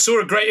 Yeah, I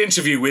saw a great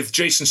interview with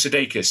Jason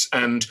Sudeikis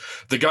and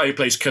the guy who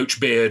plays Coach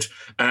Beard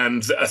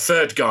and a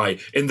third guy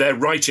in their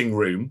writing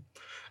room.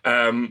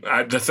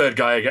 The third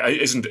guy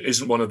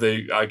isn't one of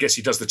the. I guess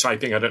he does the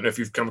typing. I don't know if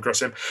you've come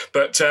across him,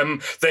 but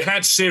they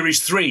had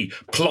series 3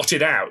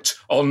 plotted out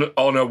on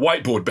a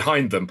whiteboard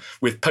behind them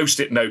with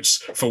post-it notes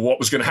for what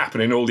was going to happen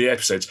in all the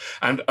episodes.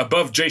 And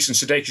above Jason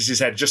Sudeikis'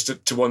 head,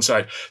 just to one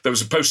side, there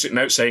was a post-it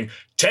note saying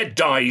 "Ted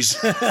dies,"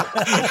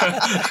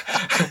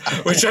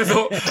 which I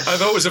thought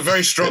was a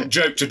very strong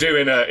joke to do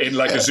in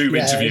like a Zoom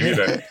interview. You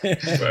know.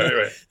 So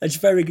anyway, that's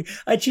very good.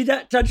 Actually,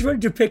 I just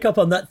wanted to pick up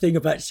on that thing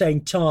about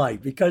saying tie,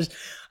 because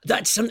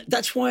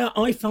that's why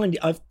I find it.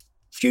 I've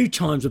few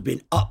times I've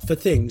been up for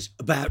things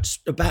about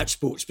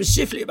sports,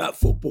 specifically about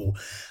football,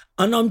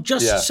 and I'm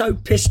just so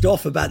pissed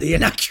off about the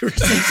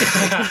inaccuracies.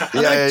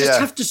 And I just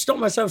have to stop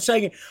myself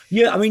saying it.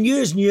 Yeah, I mean,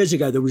 years and years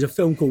ago, there was a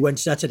film called When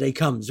Saturday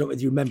Comes. I don't know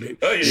if you remember it.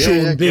 Oh, yeah.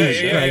 Sean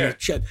Bean.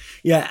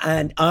 Yeah,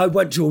 and I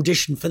went to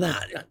audition for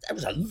that. That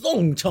was a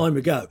long time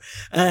ago.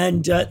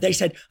 And they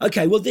said,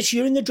 okay, well, this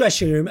year in the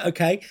dressing room,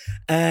 okay,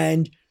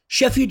 and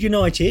Sheffield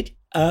United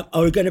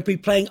are going to be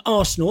playing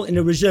Arsenal in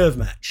a reserve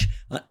match.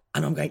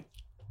 And I'm going,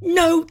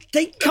 no,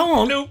 they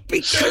can't,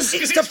 because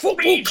it's the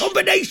football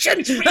combination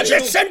and the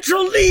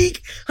Central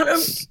League.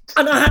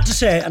 And I had to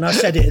say it, and I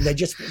said it, and they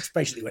just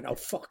basically went, oh,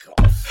 fuck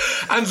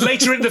off. And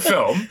later in the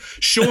film,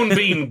 Sean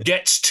Bean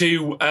gets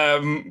to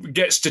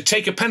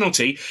take a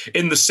penalty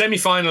in the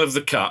semi-final of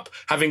the Cup,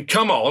 having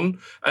come on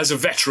as a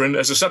veteran,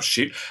 as a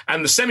substitute,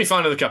 and the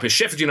semi-final of the Cup is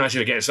Sheffield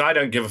United against, I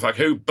don't give a fuck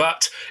who,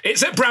 but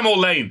it's at Bramall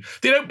Lane.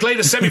 They don't play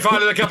the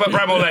semi-final of the Cup at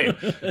Bramall Lane.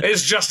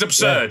 It's just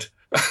absurd.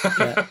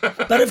 Yeah.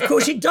 But of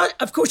course it does.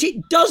 Of course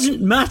it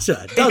doesn't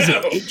matter, does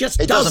it? It just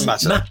doesn't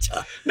matter.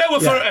 No,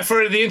 well,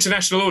 for the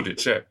international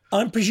audience, yeah.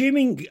 I'm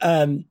presuming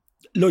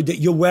Lloyd, that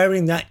you're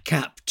wearing that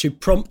cap to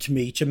prompt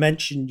me to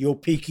mention your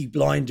Peaky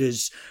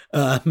Blinders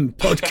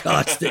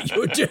podcast that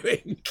you're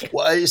doing.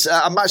 Well,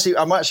 I'm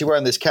actually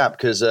wearing this cap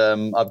because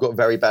I've got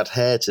very bad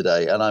hair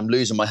today, and I'm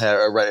losing my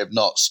hair at a rate of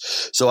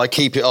knots. So I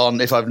keep it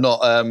on if I've not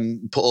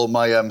put all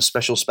my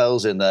special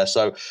spells in there.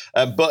 So,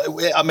 but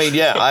I mean,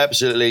 yeah, I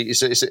absolutely.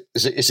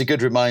 It's a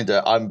good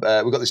reminder.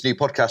 We've got this new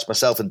podcast,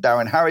 myself and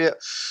Darren Harriott.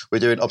 We're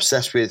doing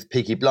Obsessed with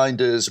Peaky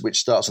Blinders, which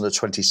starts on the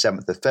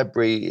 27th of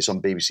February. It's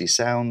on BBC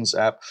Sounds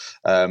app,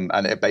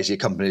 and it basically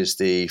accompanies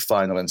the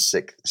final and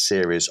sixth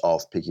series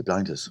of Peaky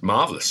Blinders.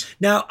 Marvellous.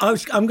 Now,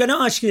 I'm going to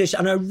ask you this,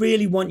 and I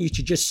really want you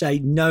to just say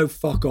no,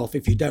 fuck off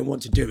if you don't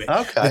want to do it.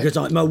 Okay. Because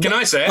Can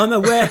I say it? I'm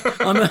aware.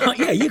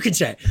 Yeah, you can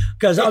say it.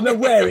 Because I'm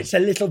aware it's a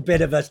little bit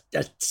of a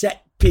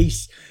set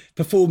piece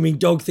performing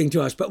dog thing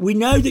to us. But we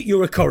know that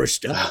you're a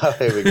chorister. Oh,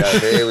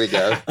 here we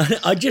go.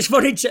 I just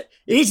wanted to...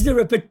 Is there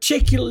a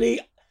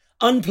particularly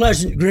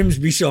unpleasant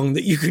Grimsby song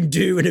that you can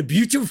do in a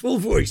beautiful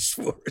voice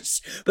for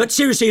us? But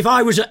seriously, if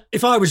I was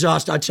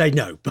asked, I'd say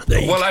no. But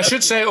well, I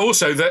should say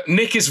also that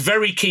Nick is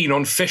very keen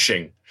on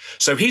fishing,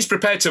 so he's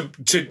prepared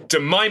to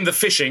mime the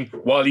fishing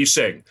while you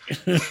sing.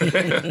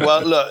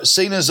 Well, look,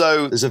 seeing as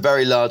though there's a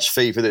very large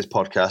fee for this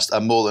podcast,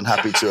 I'm more than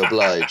happy to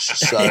oblige.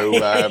 So,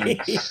 the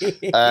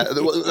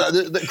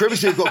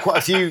Grimsby have got quite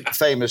a few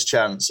famous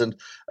chants, and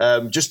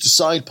just a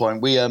side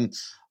point, we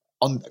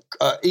on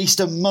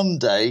Easter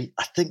Monday,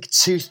 I think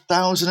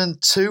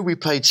 2002, we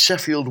played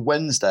Sheffield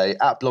Wednesday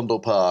at Blundell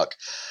Park,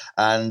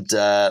 and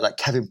like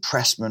Kevin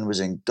Pressman was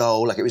in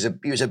goal. Like it was a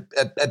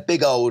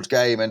big old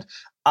game, and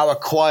our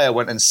choir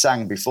went and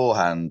sang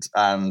beforehand,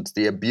 and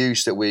the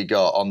abuse that we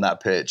got on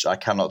that pitch, I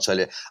cannot tell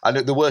you. And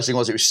the worst thing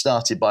was it was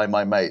started by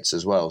my mates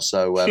as well.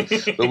 So,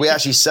 but we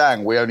actually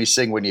sang, we only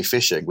sing when you're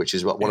fishing, which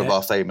is one of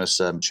our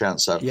famous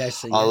chants. So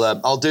yes.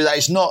 I'll do that.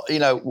 It's not,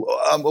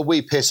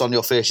 we piss on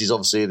your fish is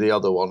obviously the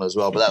other one as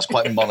well, but that's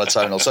quite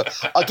monotonal. So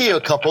I'll give you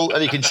a couple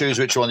and you can choose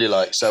which one you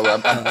like. So,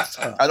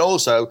 and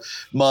also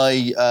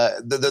my,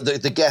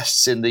 the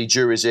guests in the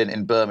Jury's Inn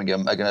in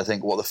Birmingham are going to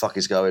think, what the fuck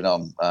is going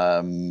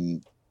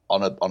on?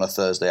 On a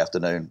Thursday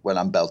afternoon when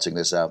I'm belting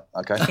this out,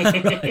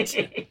 okay?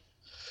 Right.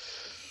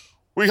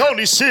 We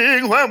only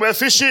sing when we're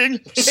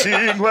fishing,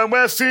 sing when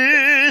we're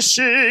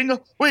fishing.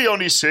 We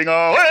only sing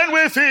when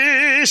we're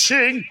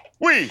fishing.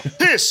 We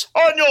piss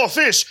on your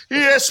fish.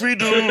 Yes, we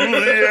do.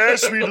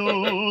 Yes, we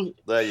do.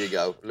 There you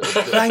go.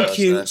 Thank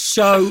you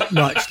so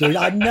much, Lloyd.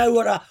 I know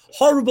what a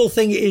horrible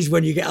thing it is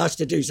when you get asked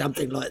to do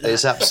something like that.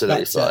 It's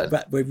absolutely fine.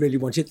 But we really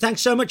want it.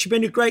 Thanks so much. You've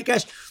been a great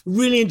guest.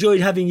 Really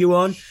enjoyed having you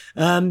on.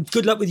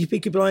 Good luck with your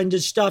Peaky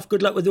Blinders stuff.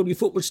 Good luck with all your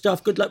football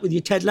stuff. Good luck with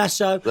your Ted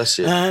Lasso. Bless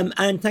you.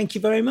 And thank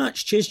you very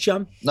much. Cheers,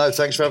 chum. No,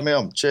 thanks for having me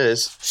on.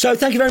 Cheers. So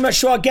thank you very much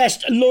to our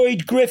guest,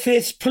 Lloyd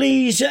Griffith.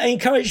 Please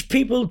encourage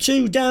people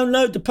to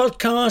download the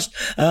podcast.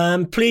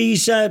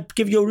 Please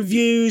give your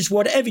reviews,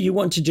 whatever you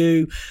want to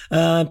do.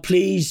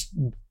 Please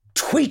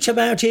tweet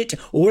about it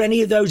or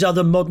any of those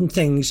other modern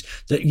things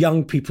that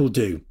young people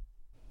do.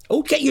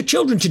 Or get your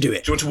children to do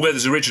it. Do you want to wear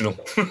this original?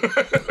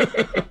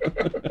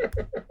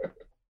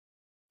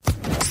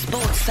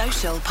 Sports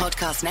Social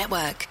Podcast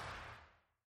Network.